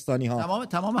افغانستانی ها.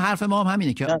 تمام حرف ما هم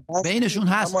همینه که بینشون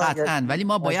هست قطعاً، ولی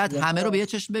ما باید همه رو به یه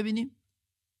چشم ببینیم.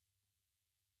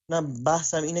 نه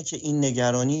بحثم اینه که این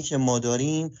نگرانی که ما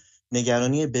داریم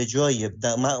نگرانی بجاییه،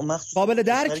 قابل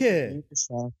درکه.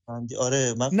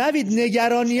 آره نوید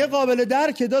نگرانی قابل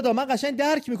درکه دادا، من قشنگ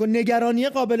درک میکنم. نگرانی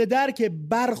قابل درکه،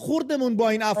 برخوردمون با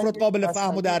این افراد قابل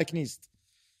فهم و درک نیست.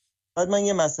 بعد من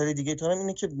یه مسئله دیگه تو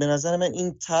اینه که به نظر من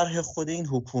این طرح خود این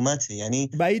حکومته، یعنی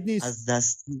بعید نیست از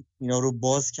دستی اینا رو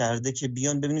باز کرده که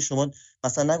بیان ببینید شما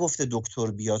مثلا نگفته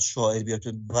دکتر بیاد، شاعر بیاد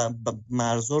و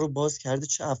مرزا رو باز کرده.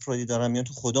 چه افرادی دارن میان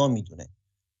تو خدا میدونه.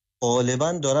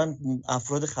 غالبا دارن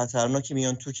افراد خطرناکی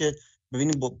میان تو که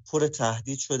ببینید با پر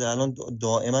تهدید شده، الان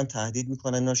دائما تهدید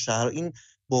میکنن اینا شهر. این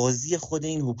بازی خود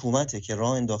این حکومته که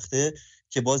راه انداخته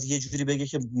که باز یه جوری بگه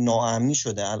که ناامنی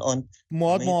شده. الان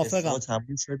موافقم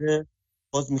تموم شده،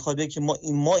 باز میخواد بگه که ما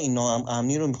این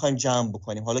ناامنی رو میخوایم جمع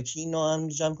بکنیم. حالا کی این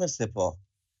ناامنی جمع کنه؟ سپاه.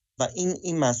 و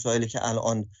این مسائلی که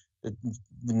الان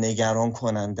نگران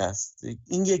کننده است.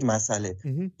 این یک مسئله.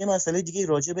 یه مسئله دیگه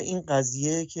راجع به این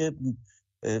قضیه که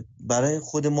برای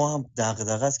خود ما هم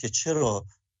دغدغه است که چرا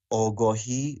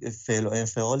آگاهی فعل و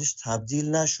انفعالش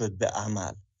تبدیل نشد به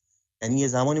عمل. یعنی یه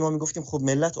زمانی ما میگفتیم خب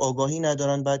ملت آگاهی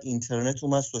ندارن، بعد اینترنت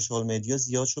اومد، سوشال مدیا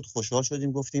زیاد شد، خوشحال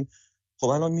شدیم گفتیم خب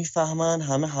الان میفهمن،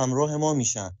 همه همراه ما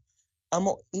میشن.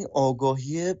 اما این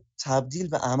آگاهی تبدیل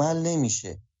به عمل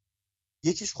نمیشه.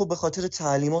 یکیش خب به خاطر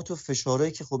تعلیمات و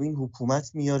فشارهایی که خب این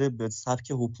حکومت میاره، به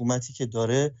سبک حکومتی که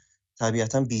داره،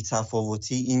 طبیعتا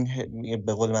بی‌تفاوتی، این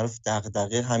به قول معروف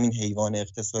دغدغه، همین حیوان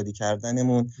اقتصادی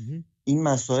کردنمون، این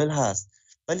مسائل هست.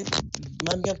 ولی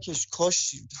من میگم که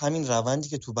کاش همین روندی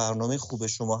که تو برنامه خوب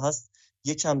شما هست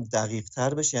یکم دقیق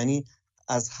تر بشه، یعنی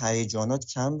از هیجانات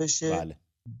کم بشه. بله.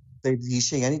 به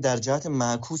ریشه، یعنی در جهت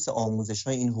معکوس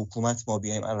آموزش‌های این حکومت ما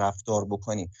بیایم رفتار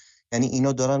بکنیم. یعنی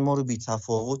اینا دارن ما رو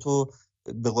بی‌تفاوت و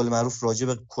به قول معروف راجع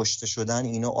به کشته شدن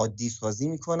اینا عادی سازی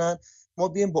میکنن. ما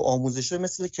بیایم با آموزش‌های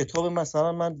مثل کتاب،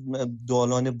 مثلا من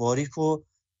دالان باریک رو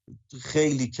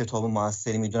خیلی کتاب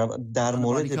موثری میدونم در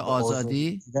مورد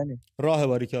آزادی، راه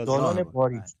باریک، دالان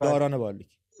باریک، دالان باریک،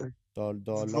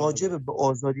 راجع به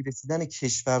آزادی رسیدن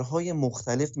کشورهای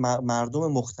مختلف،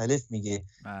 مردم مختلف میگه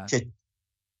که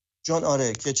جان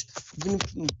آره که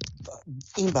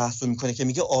این بحثو میکنه که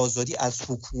میگه آزادی از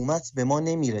حکومت به ما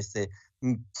نمیرسه،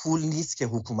 پول نیست که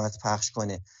حکومت پخش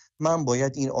کنه. من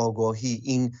باید این آگاهی،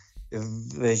 این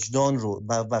وجدان رو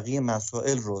و بقیه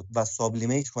مسائل رو و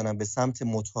سابلیمیت کنم به سمت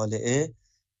مطالعه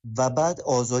و بعد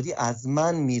آزادی از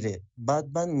من میره. بعد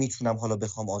من میتونم حالا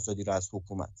بخوام آزادی رو از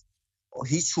حکومت.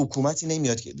 هیچ حکومتی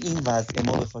نمیاد که این وضع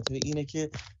ما به خاطر اینه که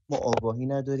ما آگاهی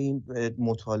نداریم،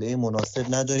 مطالعه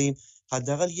مناسب نداریم.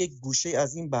 حداقل یک گوشه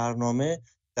از این برنامه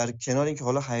در کنار اینکه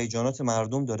حالا هیجانات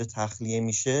مردم داره تخلیه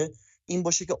میشه، این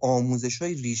باشه که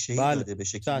آموزش‌های ریشه‌ای داده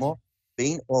بشه که ما به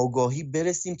این آگاهی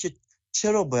برسیم که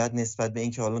چرا باید نسبت به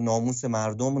اینکه حالا ناموس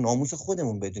مردم و ناموس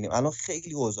خودمون بدونیم. الان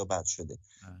خیلی اوضاع بد شده.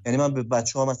 یعنی من به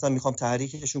بچه‌ها مثلا میخوام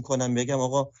تحریکشون کنم، بگم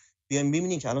آقا بیاین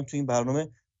ببینین که الان تو این برنامه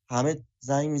همه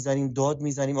زنگ میزنیم، داد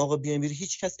میزنیم، آقا بیاین بریم،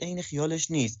 هیچ کس عین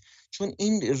خیالش نیست. چون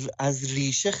این از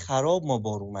ریشه خراب ما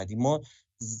بار اومدیم. ما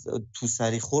تو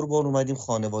سریخور بار اومدیم،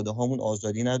 خانواده هامون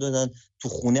آزادی ندادن، تو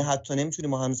خونه حتی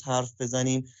نمیتونیم ما هنوز حرف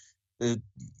بزنیم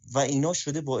و اینا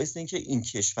شده باعث اینکه این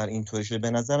کشور اینطوری شده. به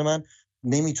نظر من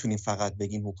نمیتونیم فقط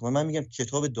بگیم حکومت. من میگم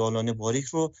کتاب دالان باریک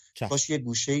رو کاش یه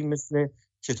گوشه‌ای مثل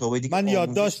کتابای دیگه من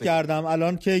یادداشت کردم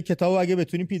الان که کتابو اگه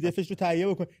بتونیم پی دی افش رو تهیه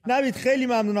بکنیم. نوید خیلی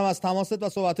ممنونم از تماست و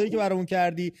صحبتایی که برامون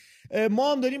کردی.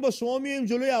 ما هم داریم با شما میایم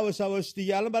جلوی یواش یواش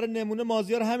دیگه. الان برای نمونه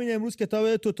مازیار همین امروز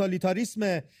کتاب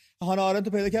توتالیتاریسم هانا آرنت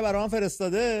رو پیدا کرد برام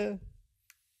فرستاده.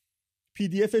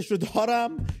 PDF رو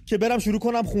دارم که برم شروع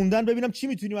کنم خوندن، ببینم چی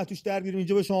میتونیم از توش در بیاریم،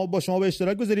 اینجا با شما به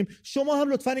اشتراک بذاریم. شما هم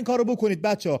لطفاً این کارو بکنید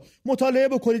بچه‌ها، مطالعه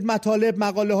بکنید، مطالب،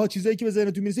 مقاله ها، چیزایی که به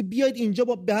ذهنتون میرسه بیاید اینجا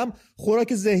به هم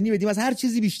خوراک ذهنی بدیم، از هر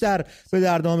چیزی بیشتر به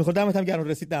درد ما میخوره. دمت هم گرم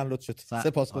رسید دانلود شد،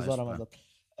 سپاسگزارم ازت.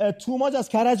 توماج از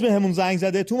کرج بهمون زنگ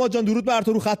زده. توماج جان درود بر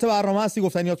تو، رو خط برنامه هستی،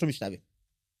 گفتنیات رو میشنویم.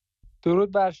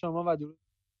 درود بر شما و درود،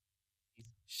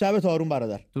 شبت آروم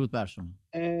برادر. درود بر شما.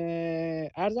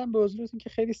 عرضم به حضورتون که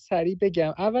خیلی سریع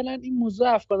بگم، اولا این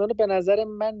موضوع افغانان رو به نظر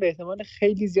من به احتمال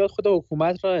خیلی زیاد خود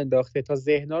حکومت را انداخته تا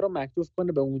ذهن‌ها رو مکتوف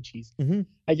کنه به اون چیز.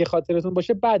 اگه خاطرتون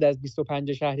باشه بعد از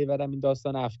 25 شهریور این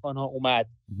داستان افغان‌ها اومد.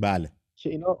 بله. که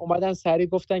اینا اومدن سریع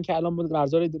گفتن که الان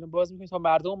مرزها رو دیدن باز می‌کنیم تا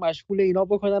مردم مشغول اینا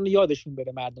بکنن و یادشون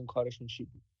بره مردم کارشون چی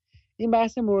بود. این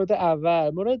بحث مورد اول.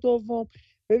 مورد دوم،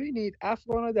 ببینید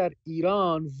افغان‌ها در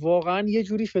ایران واقعا یه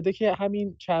جوری شده که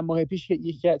همین چند ماه پیش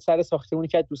یکی سر ساختمونی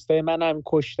که دوستای من هم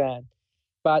کشتن،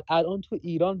 بعد الان تو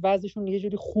ایران وضعشون یه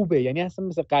جوری خوبه، یعنی اصلا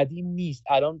مثل قدیم نیست.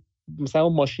 الان مثلا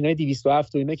اون ماشینای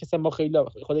 207 و اینا که ما خیلی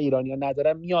خود ایرانی‌ها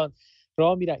ندارن میان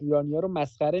راه میرن، ایرانی‌ها رو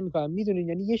مسخره میکنن، میدونین،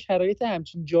 یعنی یه شرایط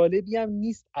همچین جالبی هم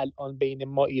نیست الان بین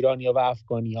ما ایرانی‌ها و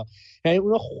افغانی‌ها. یعنی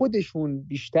اونا خودشون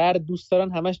بیشتر دوست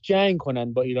دارن همش جنگ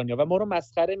کنن با ایرانی‌ها و ما رو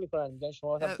مسخره میکنن، میگن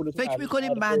شما فکر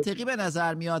می‌کنیم منطقی به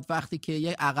نظر میاد وقتی که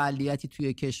یه اقلیتی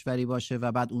توی کشوری باشه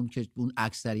و بعد اون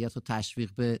اکثریت رو تشویق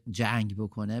به جنگ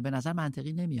بکنه، به نظر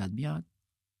منطقی میاد.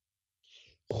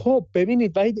 خب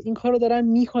ببینید وحید این کارو دارن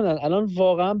میکنن الان،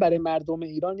 واقعا برای مردم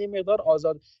ایران یه مقدار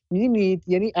آزاد می‌بینید.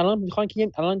 یعنی الان میخوان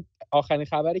که الان آخرین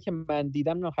خبری که من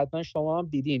دیدم، نه حتما شما هم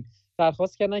دیدین،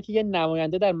 درخواست کردن که یه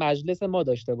نماینده در مجلس ما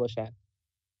داشته باشن.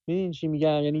 می‌بینید چی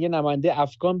میگم؟ یعنی یه نماینده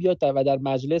افغان بیاد و در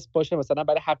مجلس باشه مثلا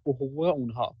برای حق و حقوق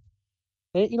اونها.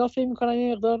 اینا فکر میکنن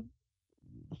یه مقدار،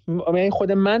 یعنی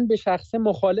خود من به شخصه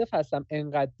مخالف هستم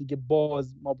انقدر دیگه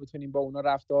باز ما بتونیم با اونا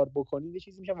رفتار بکنیم. یه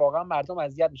چیزی میشه واقعا مردم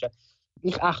اذیت میشن.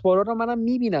 این اخبارا رو منم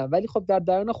میبینم، ولی خب در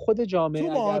درون خود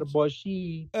جامعه اگر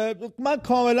باشی. من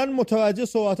کاملا متوجه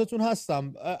صحبتاتون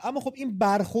هستم، اما خب این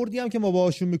برخوردی هم که ما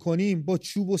باهاشون میکنیم، با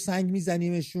چوب و سنگ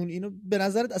میزنیمشون، اینو به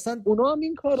نظرت اصلا اونا هم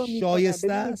این کارو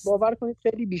شایسته است؟ باور کنید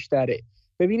خیلی بیشتره.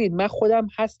 ببینید من خودم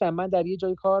هستم، من در یه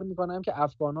جای کار میکنم که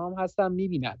افغانا هم هستم،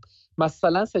 میبینم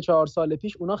مثلا 3-4 سال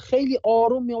پیش اونا خیلی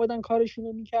آروم میآمدن کارشون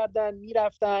رو میکردن،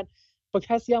 میرفتن، با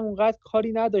کسی هم اونقدر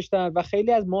کاری نداشتن و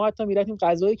خیلی از ما حتی میرفتیم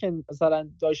غذایی که مثلا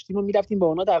داشتیم و میرفتیم با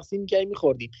اونا تقسیم می‌کردیم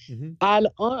می‌خوردیم.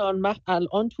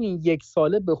 الان تو این 1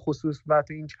 ساله به خصوص و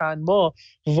تو این چند ماه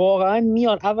واقعا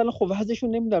میان، اولا خب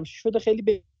وضعشون نمیدونم شده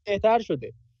خیلی بهتر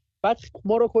شده، بعد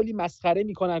ما رو کلی مسخره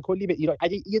میکنن، کلی به ایران.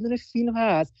 اگه یه دونه فیلم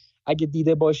هست اگه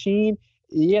دیده باشین،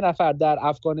 یه نفر در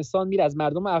افغانستان میره از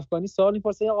مردم افغانی سوال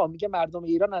میپرسه، آقا میگه مردم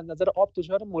ایران از نظر آب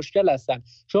دچار مشکل هستن،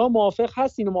 شما موافق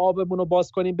هستین ما آبمون رو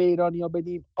باز کنیم به ایرانیا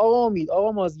بدیم؟ آقا امید،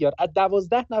 آقا مازیار، از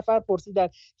 12 نفر پرسیدن،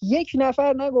 1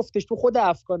 نفر نگفتش تو خود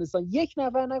افغانستان، 1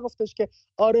 نفر نگفتش که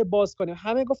آره باز کنیم،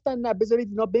 همه گفتن نه بذارید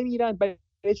اینا بمیرن،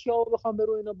 چی آقا بخوام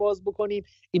برو اینا باز بکنیم،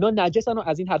 اینا نجسن و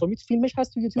از این حرفا. فیلمش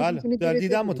هست تو یوتیوب، میتونید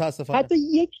دیدم متاسفانه.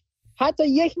 حتی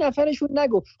یک نفرشون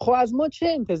نگفت. خب از ما چه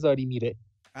انتظاری میره؟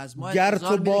 از ما گر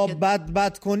تو با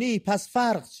بد کنی پس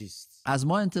فرق چیست؟ از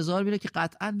ما انتظار میره که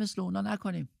قطعا مثل اونا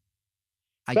نکنیم.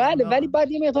 بله ولی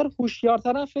بعد یه مقدار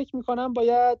هوشیارتر فکر میکنم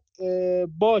باید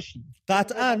باشیم.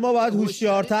 قطعا ما باید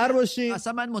هوشیارتر باشیم.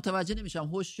 اصلا من متوجه نمیشم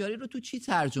هوشیاری رو تو چی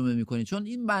ترجمه میکنی؟ چون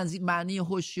این معنی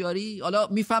هوشیاری، حالا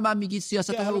میفهمم میگی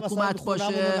سیاست حکومت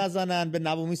باشه، نزنن به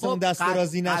نومیسمون دست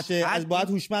درازی نشه، از باید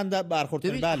هوشمند برخورد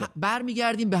کنیم. بله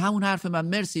برمیگردیم به همون حرف من.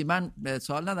 مرسی، من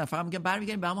سوال ندارم، فقط میگم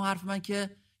برمیگردیم به همون حرف من که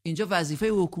اینجا وظیفه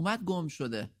حکومت گم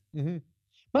شده.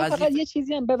 من فقط یه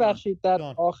چیزی هم ببخشید در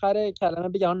آخر کلمه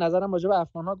بگم، نظرم راجع به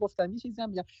افغان‌ها گفتم، یه چیزی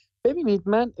هم بگم. ببینید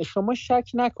شما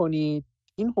شک نکنید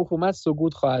این حکومت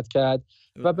سقوط خواهد کرد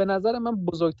و به نظر من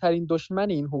بزرگترین دشمن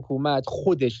این حکومت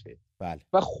خودشه. بله.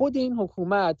 و خود این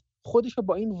حکومت خودشو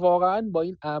با این واقعا با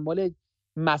این اعمال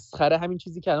مسخره، همین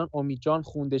چیزی که الان امید جان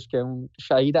خوندش که اون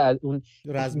شهید اون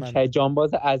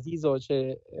جانباز عزیز و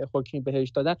چه حکمی بهش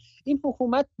دادن، این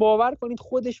حکومت باور کنید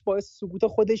خودش باعث سقوط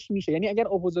خودش میشه. یعنی اگر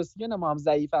اپوزیسیون ما هم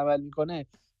ضعیف عمل میکنه،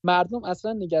 مردم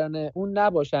اصلا نگران اون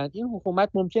نباشن، این حکومت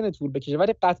ممکنه طول بکشه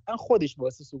ولی قطعا خودش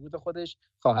باعث سقوط خودش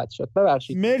خواهد شد.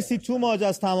 ببخشید. مرسی توماج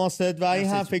از تماست و این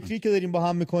هم فکری که داریم با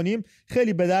هم میکنیم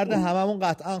خیلی به درد هممون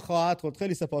قطعا خواهد خورد.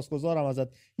 خیلی سپاسگزارم ازت.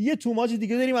 یه توماج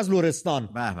دیگه داریم از لرستان.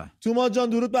 توماج جان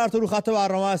درود بر تو، رو خط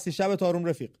برنامه هستی. شب آروم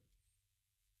رفیق.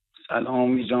 سلام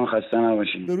امید جان، خسته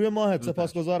نباشین. به روی ماهت.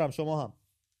 سپاسگزارم. شما هم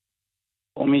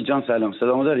امید جان سلام،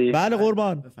 صدامو داری؟ بله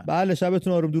قربان. بله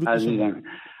شبتون آروم. درود عزیزم.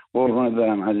 قربونت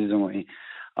برم عزیزم.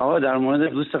 آقا در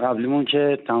مورد دوست قبلیمون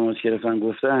که تماس گرفتن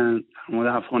گفتن در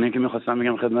مورد افغانی که میخواستم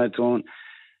بگم خدمتتون،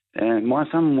 ما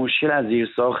اصلا مشکل از زیر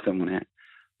ساختمونه.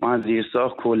 ما از زیر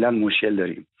ساخت کلا مشکل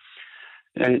داریم.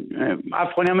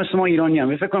 افغانی هم مثل ما ایرانی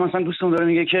هم. فکر کنم مثلا دوستم داره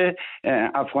میگه که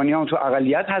افغانی هم تو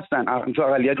اقلیت هستن، تو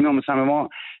اقلیت میان مثلا ما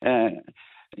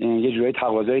یه جوری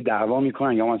تقاضای دعوا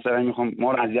میکنن یا مثلا میخوام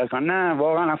ما رو اذیت کنن. نه،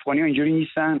 واقعا افغانی ها اینجوری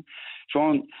نیستن.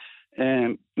 چون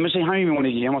مثل همین میمونه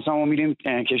دیگه. مثلا ما میریم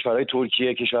کشورهای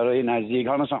ترکیه، کشورهای نزدیک،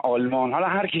 حالا مثلا آلمان، حالا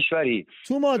هر کشوری.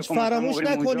 تو ما فراموش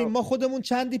نکنیم ما خودمون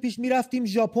چندی پیش میرفتیم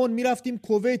ژاپن، میرفتیم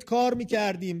کویت کار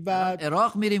میکردیم و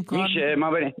عراق میریم کار.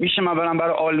 میشه ما برام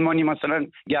برای آلمانی مثلا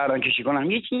گردن کشی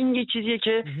کنم. یه چیزیه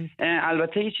که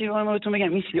البته یه چیزی من بهتون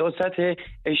بگم، این سیاست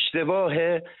اشتباه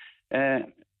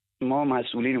ما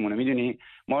مسئولینمونه. میدونی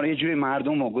ما رو یه جوری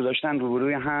مردم رو گذاشتن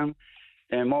روبروی هم.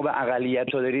 ما به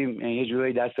اقلیت‌ها داریم یه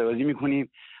جوری دسته‌بازی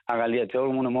می‌کنیم، اقلیت‌ها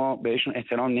رو ما بهشون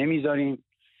احترام نمیذاریم.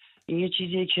 این یه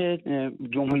چیزیه که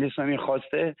جمهوری اسلامی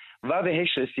خواسته و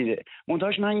بهش رسیده.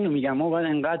 منتهاش من اینو میگم، ما باید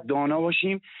انقدر دانا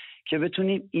باشیم که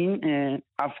بتونیم این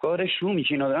افکار شومی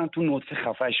که اینا دارن تو نطفه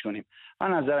خفش کنیم.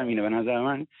 من نظرم اینه. به نظر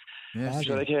من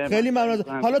خیلی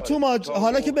ممنون. حالا تو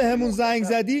حالا که به همون زنگ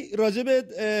زدی راجع به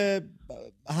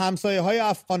همسایه‌های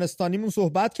افغانستانیمون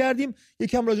صحبت کردیم،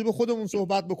 یکم راجع به خودمون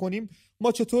صحبت بکنیم.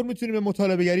 ما چطور میتونیم به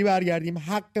مطالبه گری برگردیم،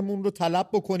 حقمون رو طلب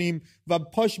بکنیم و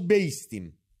پاش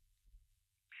بیستیم؟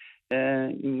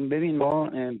 ببین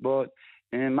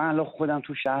من الان خودم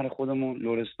تو شهر خودمون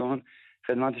لرستان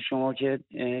خدمت شما که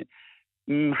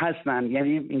هستن، یعنی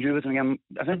اینجوری بهتون میگم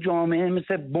اصلا جامعه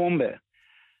مثل بمبه.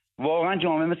 واقعا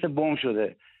جامعه مثل بمب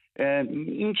شده.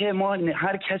 این که ما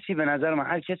هر کسی به نظر من،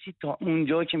 هر کسی تا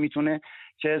اونجا که میتونه،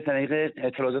 چه طریق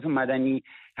اعتراضات مدنی،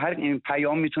 هر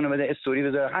پیام میتونه بده، استوری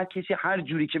بذاره، هر کسی هر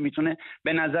جوری که میتونه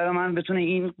به نظر من بتونه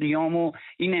این قیام و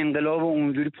این انقلاب و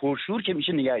اونجوری پرشور که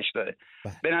میشه نگهش داره.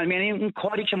 یعنی این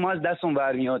کاری که ما از دستمون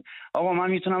برمیاد، آقا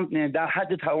من میتونم در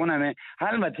حد توانمه.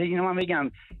 البته اینو من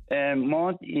بگم،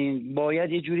 ما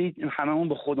باید یه جوری هممون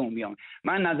به خودمون بیام.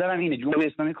 من نظرم اینه، جمهوری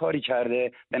اسلامی کاری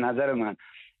کرده به نظر من،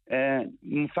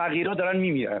 فقیرها دارن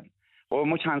میمیرن.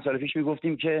 ما چند سال پیش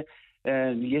میگفتیم که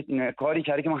یه کاری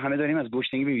کرده که ما همه داریم از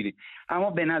گشنگی میمیریم. اما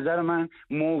به نظر من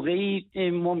موقعی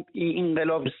این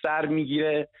انقلاب سر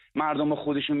میگیره، مردم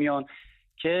خودشون میان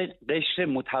که قشر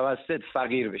متوسط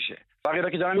فقیر بشه. فقیرها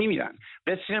که دارن میمیرن،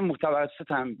 قشر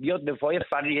متوسط هم بیاد دفاع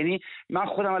فقیر. یعنی من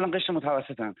خودم الان قشر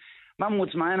متوسطم، من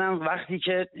مطمئنم وقتی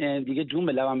که دیگه جون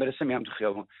به لبم برسه میام تو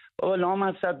خیابون. بابا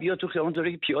لامصب بیا تو خیابون،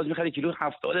 تو پیاز میخری کیلو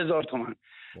 70,000 تومان.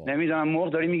 نمیدونم مرغ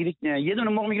داری میگیری، یه دونه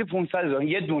مرغ میگیری 500,000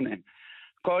 یه دونه.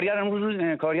 کارگر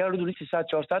رو دوری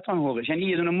 300-400 تومان حقوقش، یعنی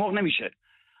یه دونه مرغ نمیشه.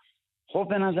 خب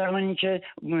به نظر من این که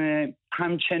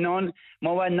همچنان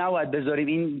ما نباید بذاریم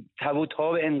این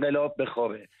تاب انقلاب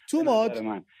بخوابه. تو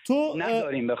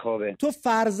نداریم بخوابه. تو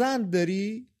فرزند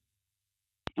داری؟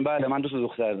 بله، من 2 تا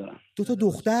دختر دارم. 2 تا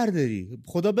دختر داری؟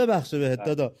 خدا ببخشه بهت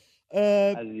دادا.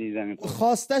 عزیزم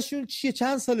خواستشون چیه؟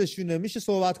 چند سالشونه؟ میشه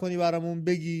صحبت کنی برامون،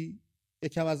 بگی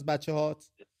یکم از بچه‌هات،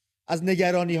 از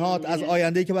نگرانی‌هات، از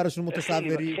آینده‌ای که براشون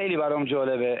متصوری؟ خیلی برام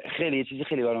جالبه.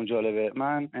 خیلی برام جالبه.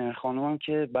 من خانومم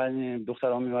که بعد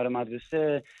دخترام میبره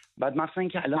مدرسه، بعد مثلا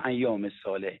که الان ایام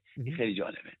ساله، خیلی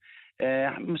جالبه.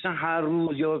 مثلا هر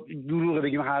روز، یا دروغ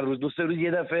بگیم هر روز 2-3 روز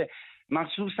یه دفعه،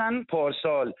 مخصوصا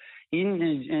پارسال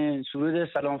این سرود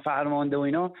سلام فرمانده و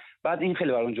اینا، بعد این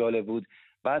خیلی برام جالب بود.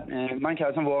 بعد من که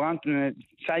اصلا واقعا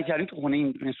سعی کردیم تو خونه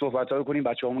این صحبت‌ها رو کنیم،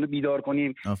 بچه‌هامون رو بیدار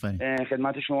کنیم.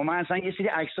 خدمت شما من اصلا یه سری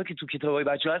عکس‌ها که تو کتابای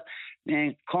بچه‌ها هست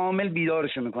کامل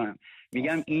بیدارشون میکنم.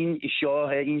 میگم این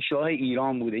شاه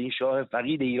ایران بوده، این شاه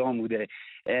فقید ایران بوده.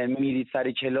 میرید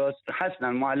سر کلاس هستن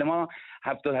معلم‌ها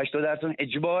 70-80%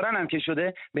 اجباراً هم که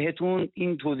شده بهتون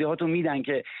این توضیحاتو میدن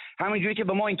که همونجوری که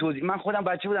به ما این توضیح. من خودم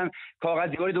بچه بودم کاغذ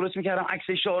دیواری درست میکردم،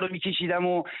 عکس شاه رو میکشیدم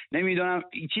و نمیدونم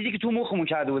چیزی که تو مخمون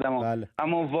کرده بودم.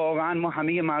 اما واقعا ما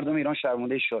همه مردم ایران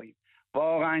شرمنده شاهیم،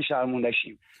 واقعا شرمنده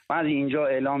شیم. من از اینجا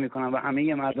اعلام میکنم و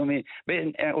همه مردم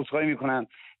به عذرخواهی میکنم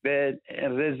به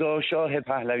رضا شاه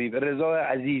پهلوی، به رضا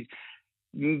عزیز،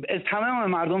 از تمام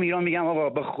مردم ایران میگم آقا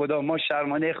به خدا ما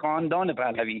شرمنده خاندان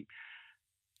پهلوی.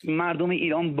 مردم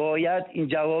ایران باید این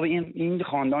جواب این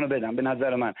خاندان رو بدن. به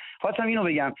نظر من خواستم اینو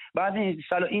بگم. بعد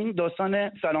این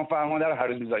داستان سلام فرمانده رو هر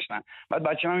روز میذاشتن، بعد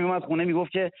بچه‌م میومد خونه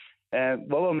میگفت که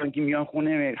بابا من که میام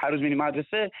خونه هر روز میرم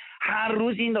مدرسه، هر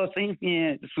روز این داستان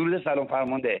سرود سلام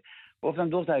فرمانده. گفتم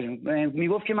دختر جون،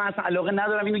 میگفت که من اصلا علاقه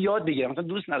ندارم اینو یاد بگیرم، مثلا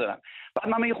دوست ندارم. بعد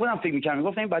من خودم فکر می‌کردم،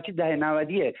 میگفتم این بچه دهه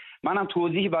 90 منم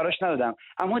توضیحی براش ندادم،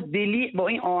 اما دلی با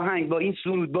این آهنگ، با این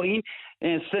سرود، با این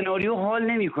سناریو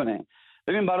حال نمیکنه.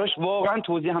 ببین براش واقعا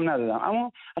توضیح هم ندادم،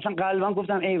 اما اصلا قلبم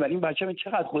گفتم ای ولی این بچه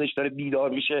چقدر خودش داره بیدار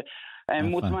میشه.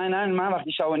 مطمئنا من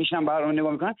وقتی شبانیشم برنامه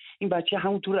نگاه میکنم این بچه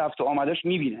همون تو رفت و آمداش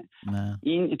میبینه،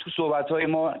 این تو صحبت‌های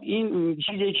ما این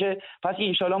چیزی که پس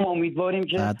انشالله ما امیدواریم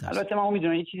که البته من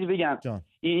میدونم یه چیزی بگم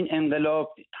این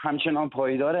انقلاب همچنان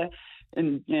پایداره،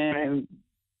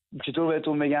 چطور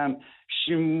بهتون بگم،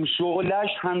 شعله‌اش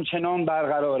همچنان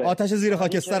برقراره، آتش زیر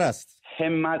خاکستر است.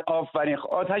 همت آفرین،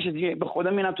 آتش دیگه به خدا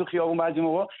میبینم تو خیابون بعضی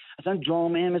موقع اصلا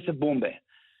جامعه مثل بمبه،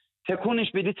 تکونش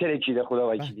بدی ترکیده خدا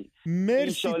وکیلی.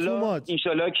 مرسی توماج.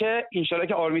 انشالله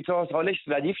که آرمیتا حالش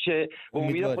ردیف شه و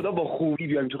امید خدا با خوبی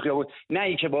بیایم تو خیابون، نه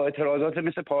ای که با اعتراضات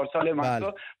مثل پارسال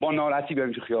مثلا با ناراحتی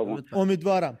بیایم تو خیابون.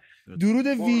 امیدوارم. درود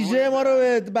ویژه ما رو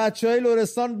به بچهای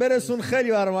لرستان برسون،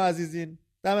 خیلی برام عزیزین.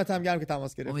 دمت هم گرم که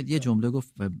تماس گرفتی. امید یه جمله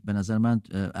گفت به نظر من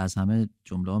از همه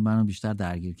جمله ها منو بیشتر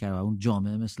درگیر کرد و اون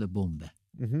جامعه مثل بمبه.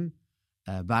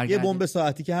 یه بمب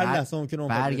ساعتی که هر لحظه ممکنه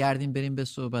برگردیم بریم به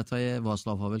صحبت‌های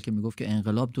واسلاو هاول که میگفت که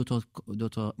انقلاب دو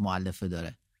تا مؤلفه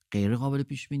داره، غیر قابل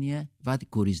پیش بینیه و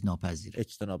گریز ناپذیره،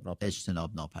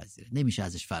 اجتناب ناپذیره، نمیشه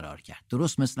ازش فرار کرد.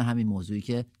 درست مثل همین موضوعی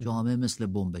که جامعه مثل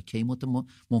بمب کی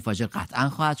منفجر قطعا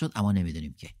خواهد شد اما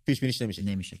نمیدونیم که پیش بینیش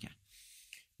نمیشه کرد.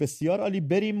 بسیار عالی.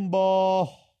 بریم با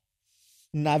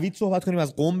نوید صحبت کنیم،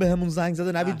 از قم بهمون زنگ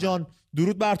زده. نوید جان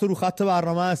درود بر تو، رو خط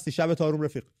برنامه هستی، شب تاروم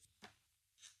رفیق.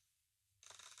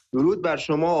 درود بر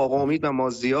شما آقا امید و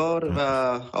مازیار و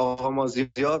آقا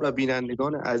مازیار و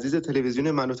بینندگان عزیز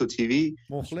تلویزیون من و تو تیوی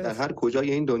در هر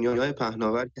کجای این دنیای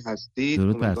پهناور که هستید.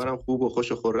 امیدوارم خوب و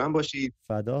خوش و خرم باشید،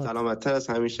 سلامت‌تر از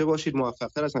همیشه باشید،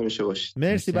 موفق‌تر از همیشه باشید.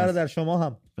 مرسی برادر، شما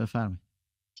هم بفرمایید.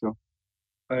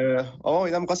 آقا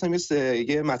امیدم می‌خواستم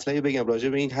یه مطلبی بگم راجع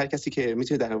به این هر کسی که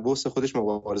میتونه در وسط خودش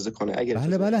مبارزه کنه. اگر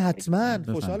بله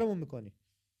حتما خوشحالمون می‌کنی.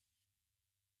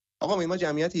 آقا ما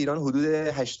جمعیت ایران حدود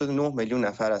 89 میلیون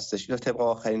نفر هستش، یا طبق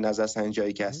آخرین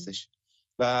نظرسنجی که هستش،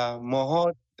 و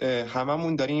ماها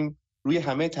هممون داریم روی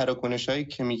همه تراکنشایی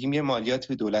که میگیم یه مالیات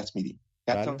به دولت میدیم.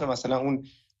 حتی مثلا اون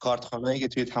کارتخانه‌ای که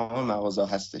توی تمام مغازه‌ها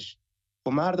هستش.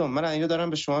 خب مردم، من اینو دارم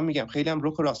به شما میگم، خیلی هم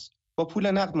رک و راست با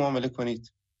پول نقد معامله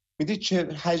کنید. میدید چه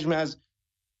حجم از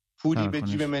پولی به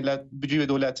جیب ملت، به جیب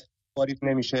دولت وارد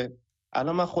نمیشه.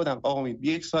 الان من خودم آقا امید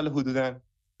 1 سال حدوداً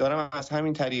دارم از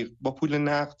همین طریق با پول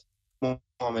نقد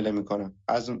معامله میکنم.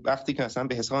 از وقتی که مثلا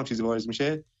به حسابم چیزی وارد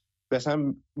میشه،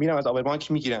 مثلا میرم از آبر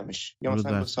بانک میگیرمش، یا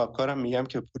مثلا به حسابکارم میگم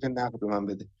که پول نقد به من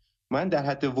بده. من در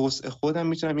حد وسع خودم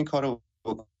میتونم این کارو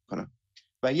بکنم.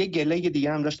 و یه گله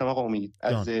دیگه هم داشتم آقا امید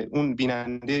از اون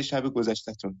بیننده شب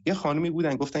گذشتهتون. یه خانومی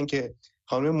بودن گفتن که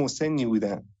خانم مسنی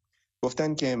بودن،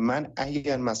 گفتن که من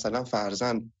اگر مثلا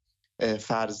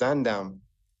فرزندم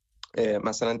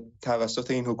مثلا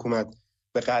توسط این حکومت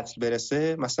به قتل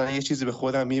برسه، مثلا یه چیزی به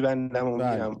خودم میبندم و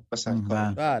میرم مثلا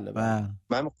کار. بله.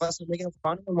 من می‌خواستم بگم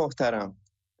خانم محترم،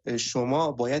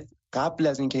 شما باید قبل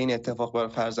از اینکه این اتفاق برای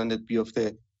فرزندت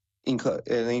بیفته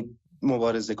این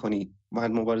مبارزه کنی،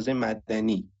 مبارزه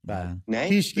مدنی. بله.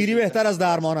 پیشگیری بهتر از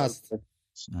درمان است.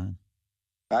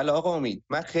 بله آقا امید،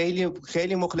 من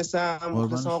خیلی مخلصم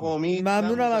آقا امید.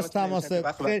 ممنونم از تماست.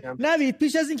 نوید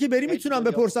پیش از اینکه بری میتونم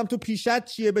بپرسم تو پیشت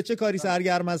چیه؟ به چه کاری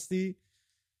سرگرم هستی؟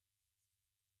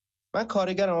 من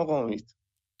کارگرم آقا امید.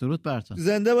 درود بر تو.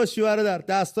 زنده باشی برادر.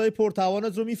 دستای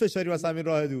پرتوانت رو میفشاری واسه همین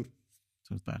راه دور.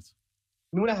 درود بر تو.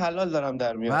 نور حلال دارم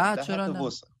در میاد. چرا نه؟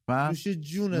 نوش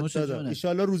جونت دادا. ان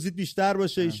شاءالله روزیت بیشتر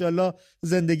باشه، ان شاءالله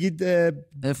زندگیت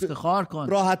افتخار کن،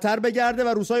 راحت‌تر بگرده و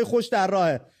روزهای خوش در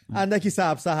راهه. اندکی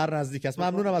سحر نزدیک است.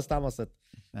 ممنونم از تماست.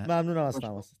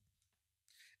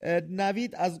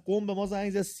 نوید از قم به ما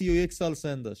زنگ زد، 31 سال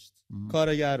سن داشت،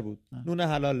 کارگر بود، نون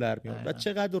حلال در میاد و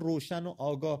چقدر روشن و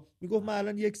آگاه. میگفت من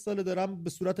الان 1 سال دارم به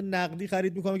صورت نقدی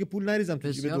خرید میکنم که پول نریزم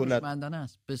تو جیب دولت. بسیار هوشمندانه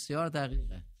است، بسیار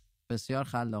دقیقه، بسیار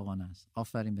خلاقانه است.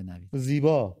 آفرین به نوید.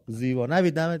 زیبا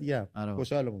نوید، دمت گرم،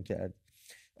 خوشحالمون کردی.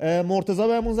 مرتضی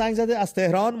بهمون زنگ زده از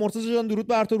تهران. مرتضی جان درود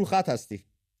بر تو، رو خط هستی.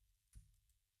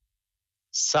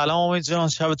 سلام امید جان،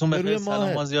 شبتون بخیر.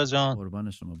 سلام مازیار جان،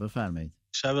 قربان شما، بفرمایید.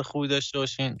 شب خوبی داشته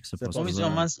باشین. امید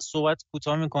جان، من صحبت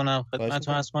کوتاه میکنم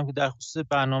خدمتتون. عرض کنم که در خصوص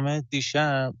برنامه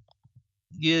دیشب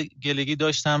یه گلگی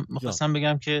داشتم، می‌خواستم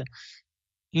بگم که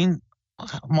این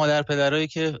مادر پدرایی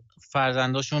که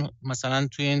فرزنداشون مثلا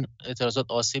توی این اعتراضات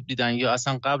آسیب دیدن، یا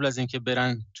اصلا قبل از اینکه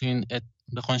برن توی این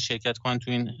بخوان شرکت کنن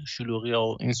توی این شلوغی‌ها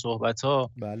و این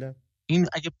صحبت‌ها، بله، این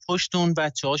اگه پشت اون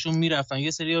بچه‌هاشون میرفتن،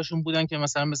 یه سریاشون بودن که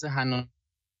مثل حنانه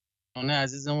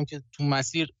عزیزمون که تو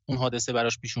مسیر اون حادثه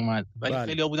براش پیش اومد، ولی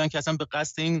خیلی‌ها بودن که اصلا به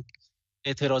قصد این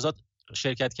اعتراضات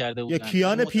شرکت کرده بودن. یا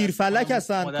کیان پیرفلک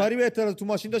هستن، کاری به اعتراض تو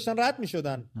ماشین داشتن رد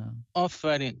می‌شدن.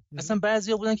 آفرین. اصلا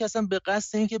بعضیا بودن که اصلا به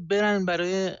قصد این که برن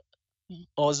برای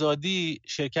آزادی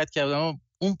شرکت کردن،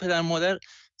 اون پدر مادر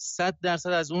 100%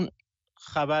 از اون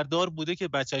خبردار بوده که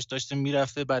بچهش داشته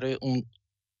میرفته برای اون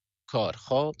کار.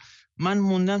 خب من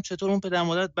موندم چطور اون پدر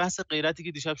مادر بحث غیرتی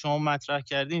که دیشب شما مطرح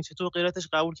کردین، چطور غیرتش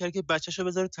قبول کرد که بچه‌شو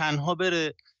بذاره تنها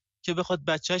بره که بخواد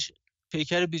بچهش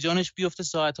پیکر بیجانش بیفته،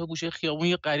 ساعت‌ها گوشه خیابون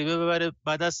یه غریبه ببره،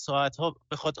 بعد از ساعت‌ها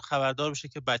بخواد خبردار بشه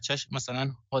که بچهش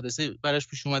مثلا حادثه براش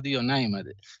پیش اومده یا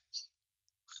نیومده.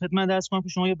 خدمت عرض کنم که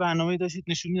شما یه برنامه‌ای داشتید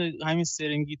نشون میدادید، همین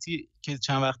سرنگیتی که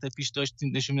چند وقت پیش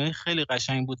داشتید نشون میدادید، خیلی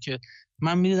قشنگ بود که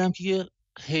من می‌دیدم که یه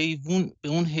حیوان به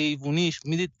اون حیوانیش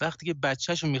میدید وقتی که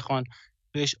بچه‌شو میخوان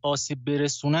بهش آسیب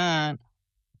برسونن،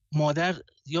 مادر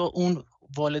یا اون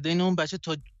والدین اون بچه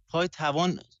تا پای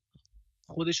توان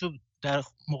خودشو در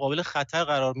مقابل خطر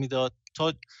قرار میداد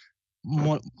تا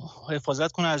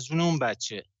حفاظت کنه از جون اون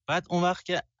بچه. بعد اون وقت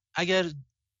که اگر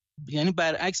یعنی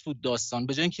برعکس بود داستان،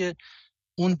 به جای اینکه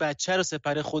اون بچه رو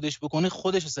سپر خودش بکنه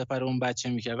خودش رو سپر اون بچه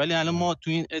میکرد. ولی الان ما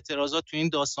تو این اعتراضات تو این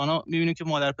داستانا میبینیم که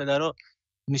مادر پدرها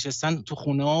نشستن تو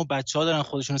خونه ها و بچه ها دارن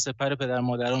خودشون رو سپر پدر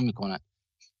مادر ها میکنن.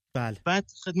 بله.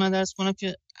 بعد خدمت عرض کنم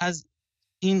که از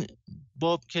این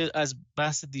باب که از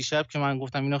بحث دیشب که من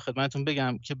گفتم اینو خدمتتون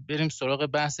بگم که بریم سراغ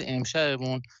بحث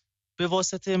امشبمون. به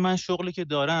واسطه من شغلی که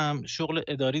دارم شغل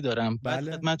اداری دارم. بعد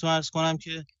بله. خدمتتون عرض کنم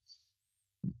که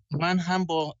من هم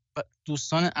با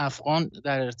دوستان افغان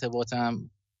در ارتباطم.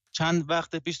 چند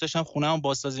وقت پیش داشتم خونه‌مو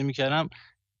بازسازی میکردم،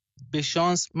 به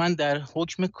شانس من در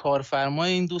حکم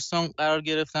کارفرمای این دوستان قرار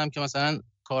گرفتم که مثلا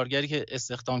کارگری که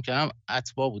استخدام کردم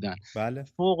اتباع بودن. بله.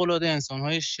 فوق‌العاده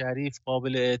انسان‌های شریف،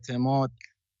 قابل اعتماد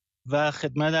و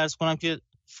خدمت عرض کنم که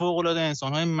فوق‌العاده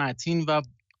انسان‌های متین و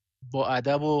با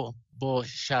ادب و با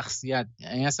شخصیت،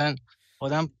 یعنی اصلا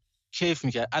آدم کیف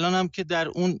میکرد. الانم که در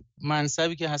اون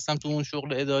منصبی که هستم تو اون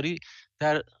شغل اداری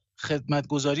در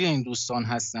خدمتگزاری این دوستان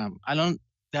هستم. الان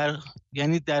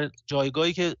در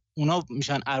جایگاهی که اونا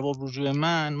میشن ارباب رجوع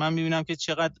من میبینم که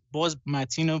چقدر باز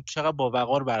متین و چقدر با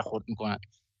وقار برخورد میکنن.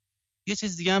 یه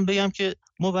چیز دیگه هم بگم که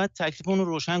ما باید تکلیفمون رو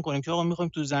روشن کنیم که آقا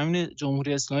میخوایم تو زمین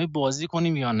جمهوری اسلامی بازی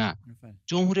کنیم یا نه.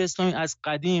 جمهوری اسلامی از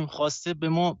قدیم خواسته به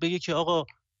ما بگه که آقا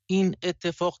این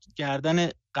اتفاق گردن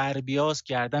غربیاست،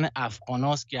 گردن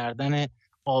افغاناست، گردن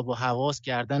آب و هواست،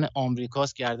 گردن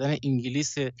آمریکاست، گردن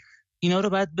انگلیس. اینا رو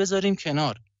باید بذاریم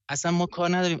کنار. اصلا ما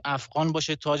کار نداریم افغان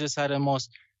باشه تاج سر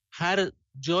ماست. هر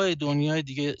جای دنیای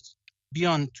دیگه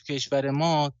بیان تو کشور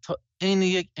ما تا این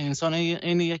یک انسان،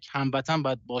 این یک هموطن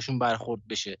باید باشون برخورد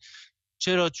بشه.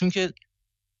 چرا؟ چون که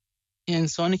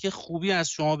انسانی که خوبی از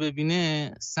شما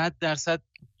ببینه 100%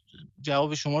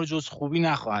 جواب شما رو جز خوبی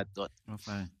نخواهد داد.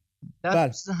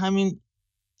 در همین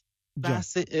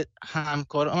بحث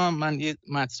همکارام من یه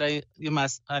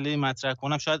مسئله مطرح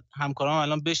کنم، شاید همکارام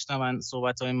الان بشنون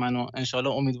صحبت‌های منو، انشالله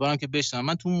امیدوارم که بشنون.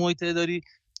 من تو محیط اداری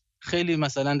خیلی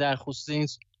مثلا در خصوص این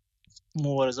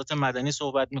مبارزات مدنی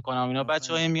صحبت میکنم، اینا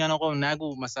بچه‌ها میگن آقا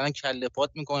نگو، مثلا کله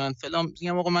پات میکنن فلان.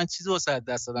 میگم آقا من چیزی واسه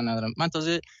دست دادن ندارم، من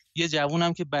تازه یه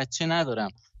جوونم که بچه ندارم،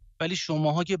 ولی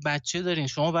شماها که بچه دارین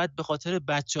شما باید به خاطر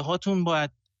بچه هاتون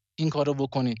باید این کارو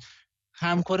بکنین.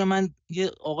 همکار من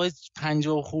یه آقای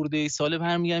 50 خورده ساله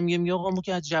برمیگردم میگه آقا ما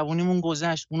که از جوونیمون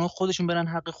گذشت، اونا خودشون برن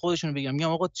حق خودشون بگم. میگم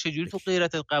آقا چجوری تو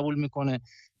غیرتت قبول میکنه؟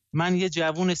 من یه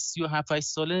جوون 37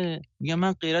 ساله میگم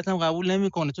من غیرتم قبول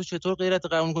نمیکنه، تو چطور غیرت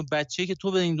قبول میکنی؟ بچه‌ای که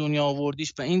تو به این دنیا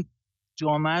آوردیش و این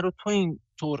جامعه رو تو این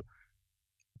طور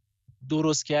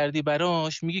درست کردی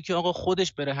براش، میگی که آقا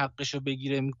خودش بره حقشو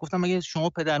بگیره. گفتم مگه شما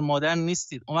پدر مادر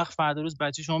نیستید؟ اون وقت فردا روز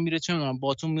بچه شما میره چه میدونم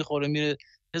باتون میخوره، میره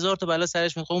هزار تا بلا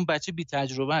سرش میخوره، اون بچه بی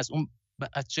تجربه است، اون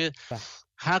بچه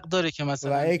حق داره که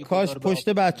مثلا ای کاش پشت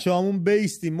بچه‌هامون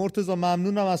بیستیم. مرتضی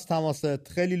ممنونم از تماست،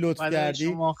 خیلی لطف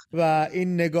کردی و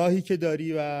این نگاهی که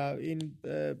داری و این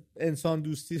انسان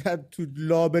دوستی تو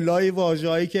لابلای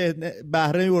واژه‌ای که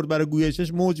بهره می‌برد برای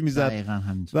گویشش موج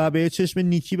میزد و به چشم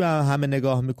نیکی به همه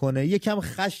نگاه میکنه. یکم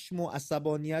خشم و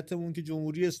عصبانیتمون که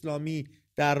جمهوری اسلامی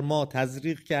در ما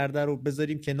تزریق کرده رو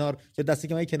بذاریم کنار، یا دستی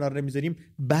که ما کنار نمیذاریم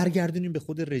برگردونیم به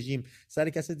خود رژیم، سر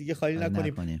کس دیگه خالی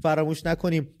نکنیم. فراموش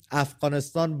نکنیم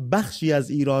افغانستان بخشی از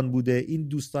ایران بوده، این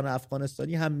دوستان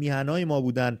افغانستانی هم میهنای ما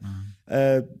بودن،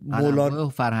 مولانا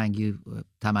فرهنگی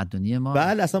تمدنی ما.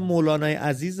 بله اصلا مولانای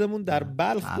عزیزمون در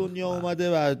بلخ دنیا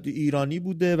اومده و ایرانی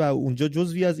بوده و اونجا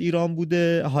جزوی از ایران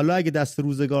بوده. حالا اگه دست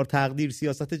روزگار تقدیر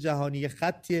سیاست جهانی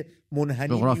خط منحنی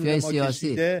جغرافیای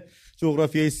سیاسی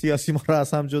جغرافیای سیاسی ما رو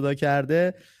از هم جدا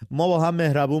کرده، ما با هم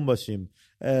مهربون باشیم.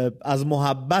 از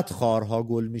محبت خارها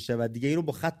گل میشه و دیگه این رو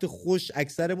با خط خوش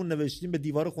اکثرمون نوشتیم، به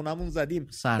دیوار خونمون زدیم،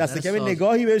 دست کم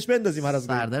نگاهی بهش بندازیم. هر از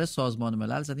سردر سازمان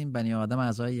ملل زدیم، بنی آدم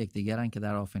اعضای یکدیگرن که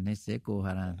در آفرینش یک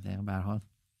گوهرن. به هر حال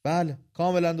بله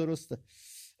کاملا درسته.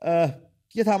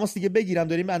 یه تماس دیگه بگیرم،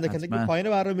 داریم اندک به پایان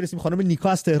برنامه میرسیم. خانم نیکا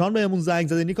از تهران بهمون زنگ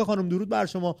زده. نیکا خانم درود بر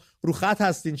شما، رو خط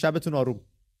هستین، شبتون آروم.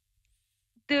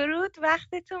 درود،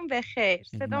 وقتتون بخیر.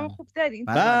 صدامو خوب دارین؟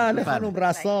 بله خانم،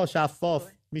 رسا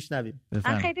شفاف میشنویم.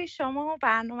 من خیلی شما و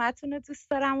برنامه‌تون رو دوست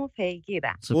دارم و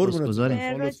پیگیرم.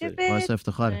 سپاسگزاریم. باعث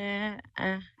افتخار.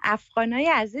 افغانای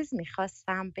عزیز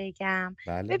میخواستم بگم.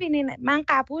 بله. ببینین من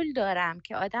قبول دارم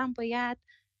که آدم باید،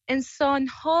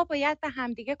 انسان‌ها باید به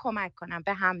همدیگه کمک کنن،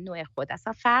 به هم نوع خود،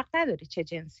 اصلا فرق نداره چه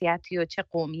جنسیتی و چه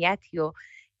قومیتی و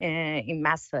این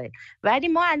مسائل. ولی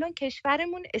ما الان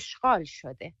کشورمون اشغال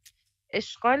شده.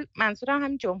 اشغال منظورم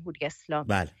هم جمهوری اسلامی.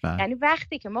 بله. یعنی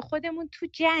وقتی که ما خودمون تو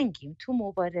جنگیم، تو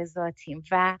مبارزاتیم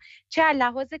و چه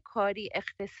لحاظ کاری،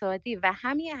 اقتصادی و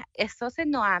همین احساس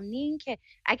ناامنی، این که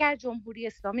اگر جمهوری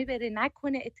اسلامی بره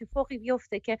نکنه اتفاقی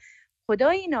بیفته که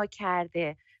خدای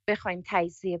ناکرده بخوایم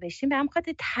تجزیه بشیم، به هم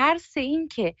خاطر ترس این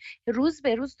که روز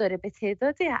به روز داره به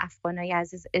تعداد افغانای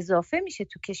عزیز اضافه میشه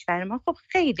تو کشور ما، خب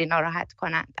خیلی ناراحت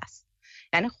کننده است.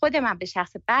 یعنی خود من به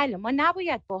شخص، بله ما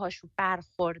نباید باهاشون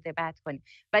برخورد بد کنیم،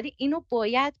 ولی اینو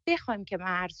باید بخوایم که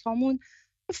مرزهامون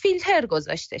فیلتر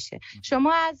گذاشته شه.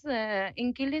 شما از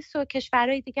انگلیس و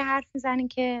کشورهای دیگه حرف میزنین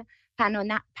که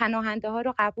پناهنده ها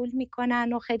رو قبول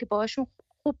میکنن و خیلی باهاشون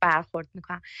خوب برخورد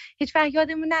میکنن. هیچ وقت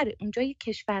یادمون نره اونجا یه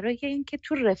کشورهایی این که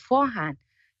تو رفاهن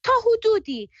تا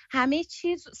حدودی، همه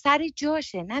چیز سر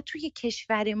جاشه، نه توی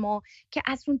کشور ما که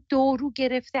از اون دارو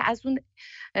گرفته، از اون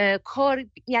کار،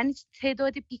 یعنی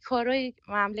تعداد بیکارای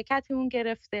مملکتمون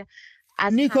گرفته.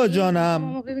 نیکا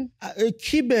جانم،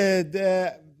 کی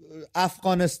به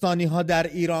افغانستانی ها در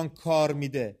ایران کار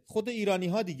میده؟ خود ایرانی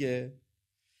ها دیگه.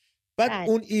 بعد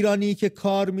اون ایرانی که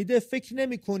کار میده فکر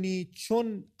نمی کنی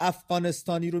چون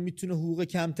افغانستانی رو میتونه حقوق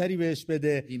کمتری بهش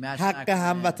بده، حق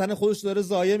هموطن خودش داره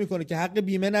ضایع میکنه که حق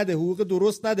بیمه نده، حقوق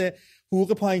درست نده،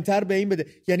 حقوق پایینتر به این بده.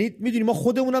 یعنی میدونی ما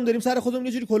خودمونم داریم سر خودمون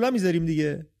یه جوری کلا میذاریم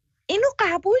دیگه. اینو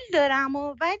قبول دارم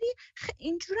ولی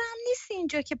اینجور هم نیست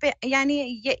اینجا که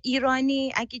یعنی یه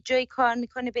ایرانی اگه جای کار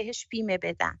میکنه بهش بیمه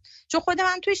بدن. چون خود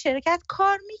من توی شرکت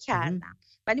کار میکردم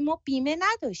ولی ما بیمه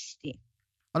نداشتیم.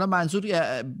 حالا منظور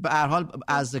به هر حال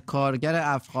از کارگر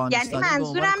افغانستانی، یعنی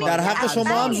منظورم در حق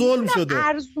شما هم ظلم شده،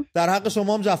 در حق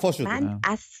شما هم جفا شده.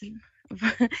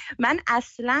 من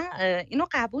اصلا اینو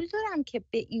قبول دارم که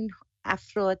به این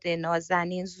افراد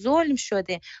نازنین ظلم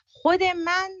شده. خود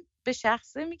من به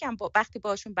شخصه میگم وقتی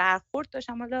باشون برخورد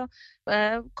داشتم، حالا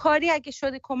کاری اگه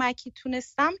شده کمکی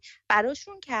تونستم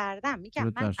براشون کردم.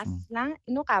 میگم من اصلا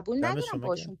اینو قبول ندارم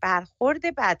باشون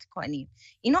برخورد بد کنیم،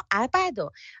 اینو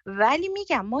ابدا. ولی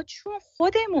میگم ما چون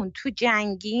خودمون تو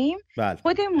جنگیم،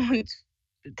 خودمون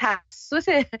تاسس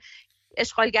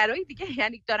اشغالگرایی دیگه،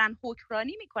 یعنی دارن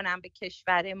حکمرانی میکنن به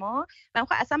کشور ما. و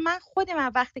اصلا من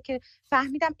خودم وقتی که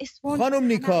فهمیدم اصفهان، خانم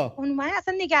نیکا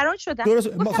اصلا نگران شدم.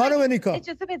 خانم نیکا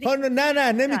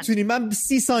نه نمیتونی، من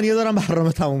 30 ثانیه دارم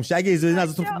برنامه تموم شه. اگه اجازه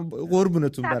ازتون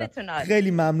قربونتون برم.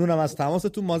 خیلی ممنونم از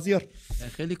تماستون. مازیار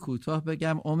خیلی کوتاه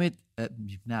بگم. امید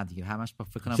نه دیگه همش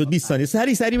فکر کنم شد 20 ثانیه.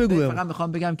 سری بگو. فقط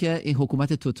میخوام بگم که این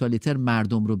حکومت توتالیتر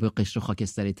مردم رو به قشر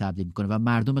خاکستری تبدیل میکنه و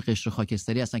مردم قشر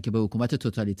خاکستری هستن که به حکومت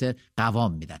توتالیتر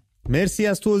قوام میدن. مرسی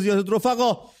از توضیحات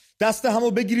رفقا. دست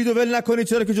همو بگیرید و ول نکنید،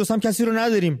 چرا که جز هم کسی رو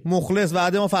نداریم. مخلص.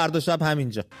 وعده ما فردا شب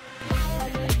همینجا.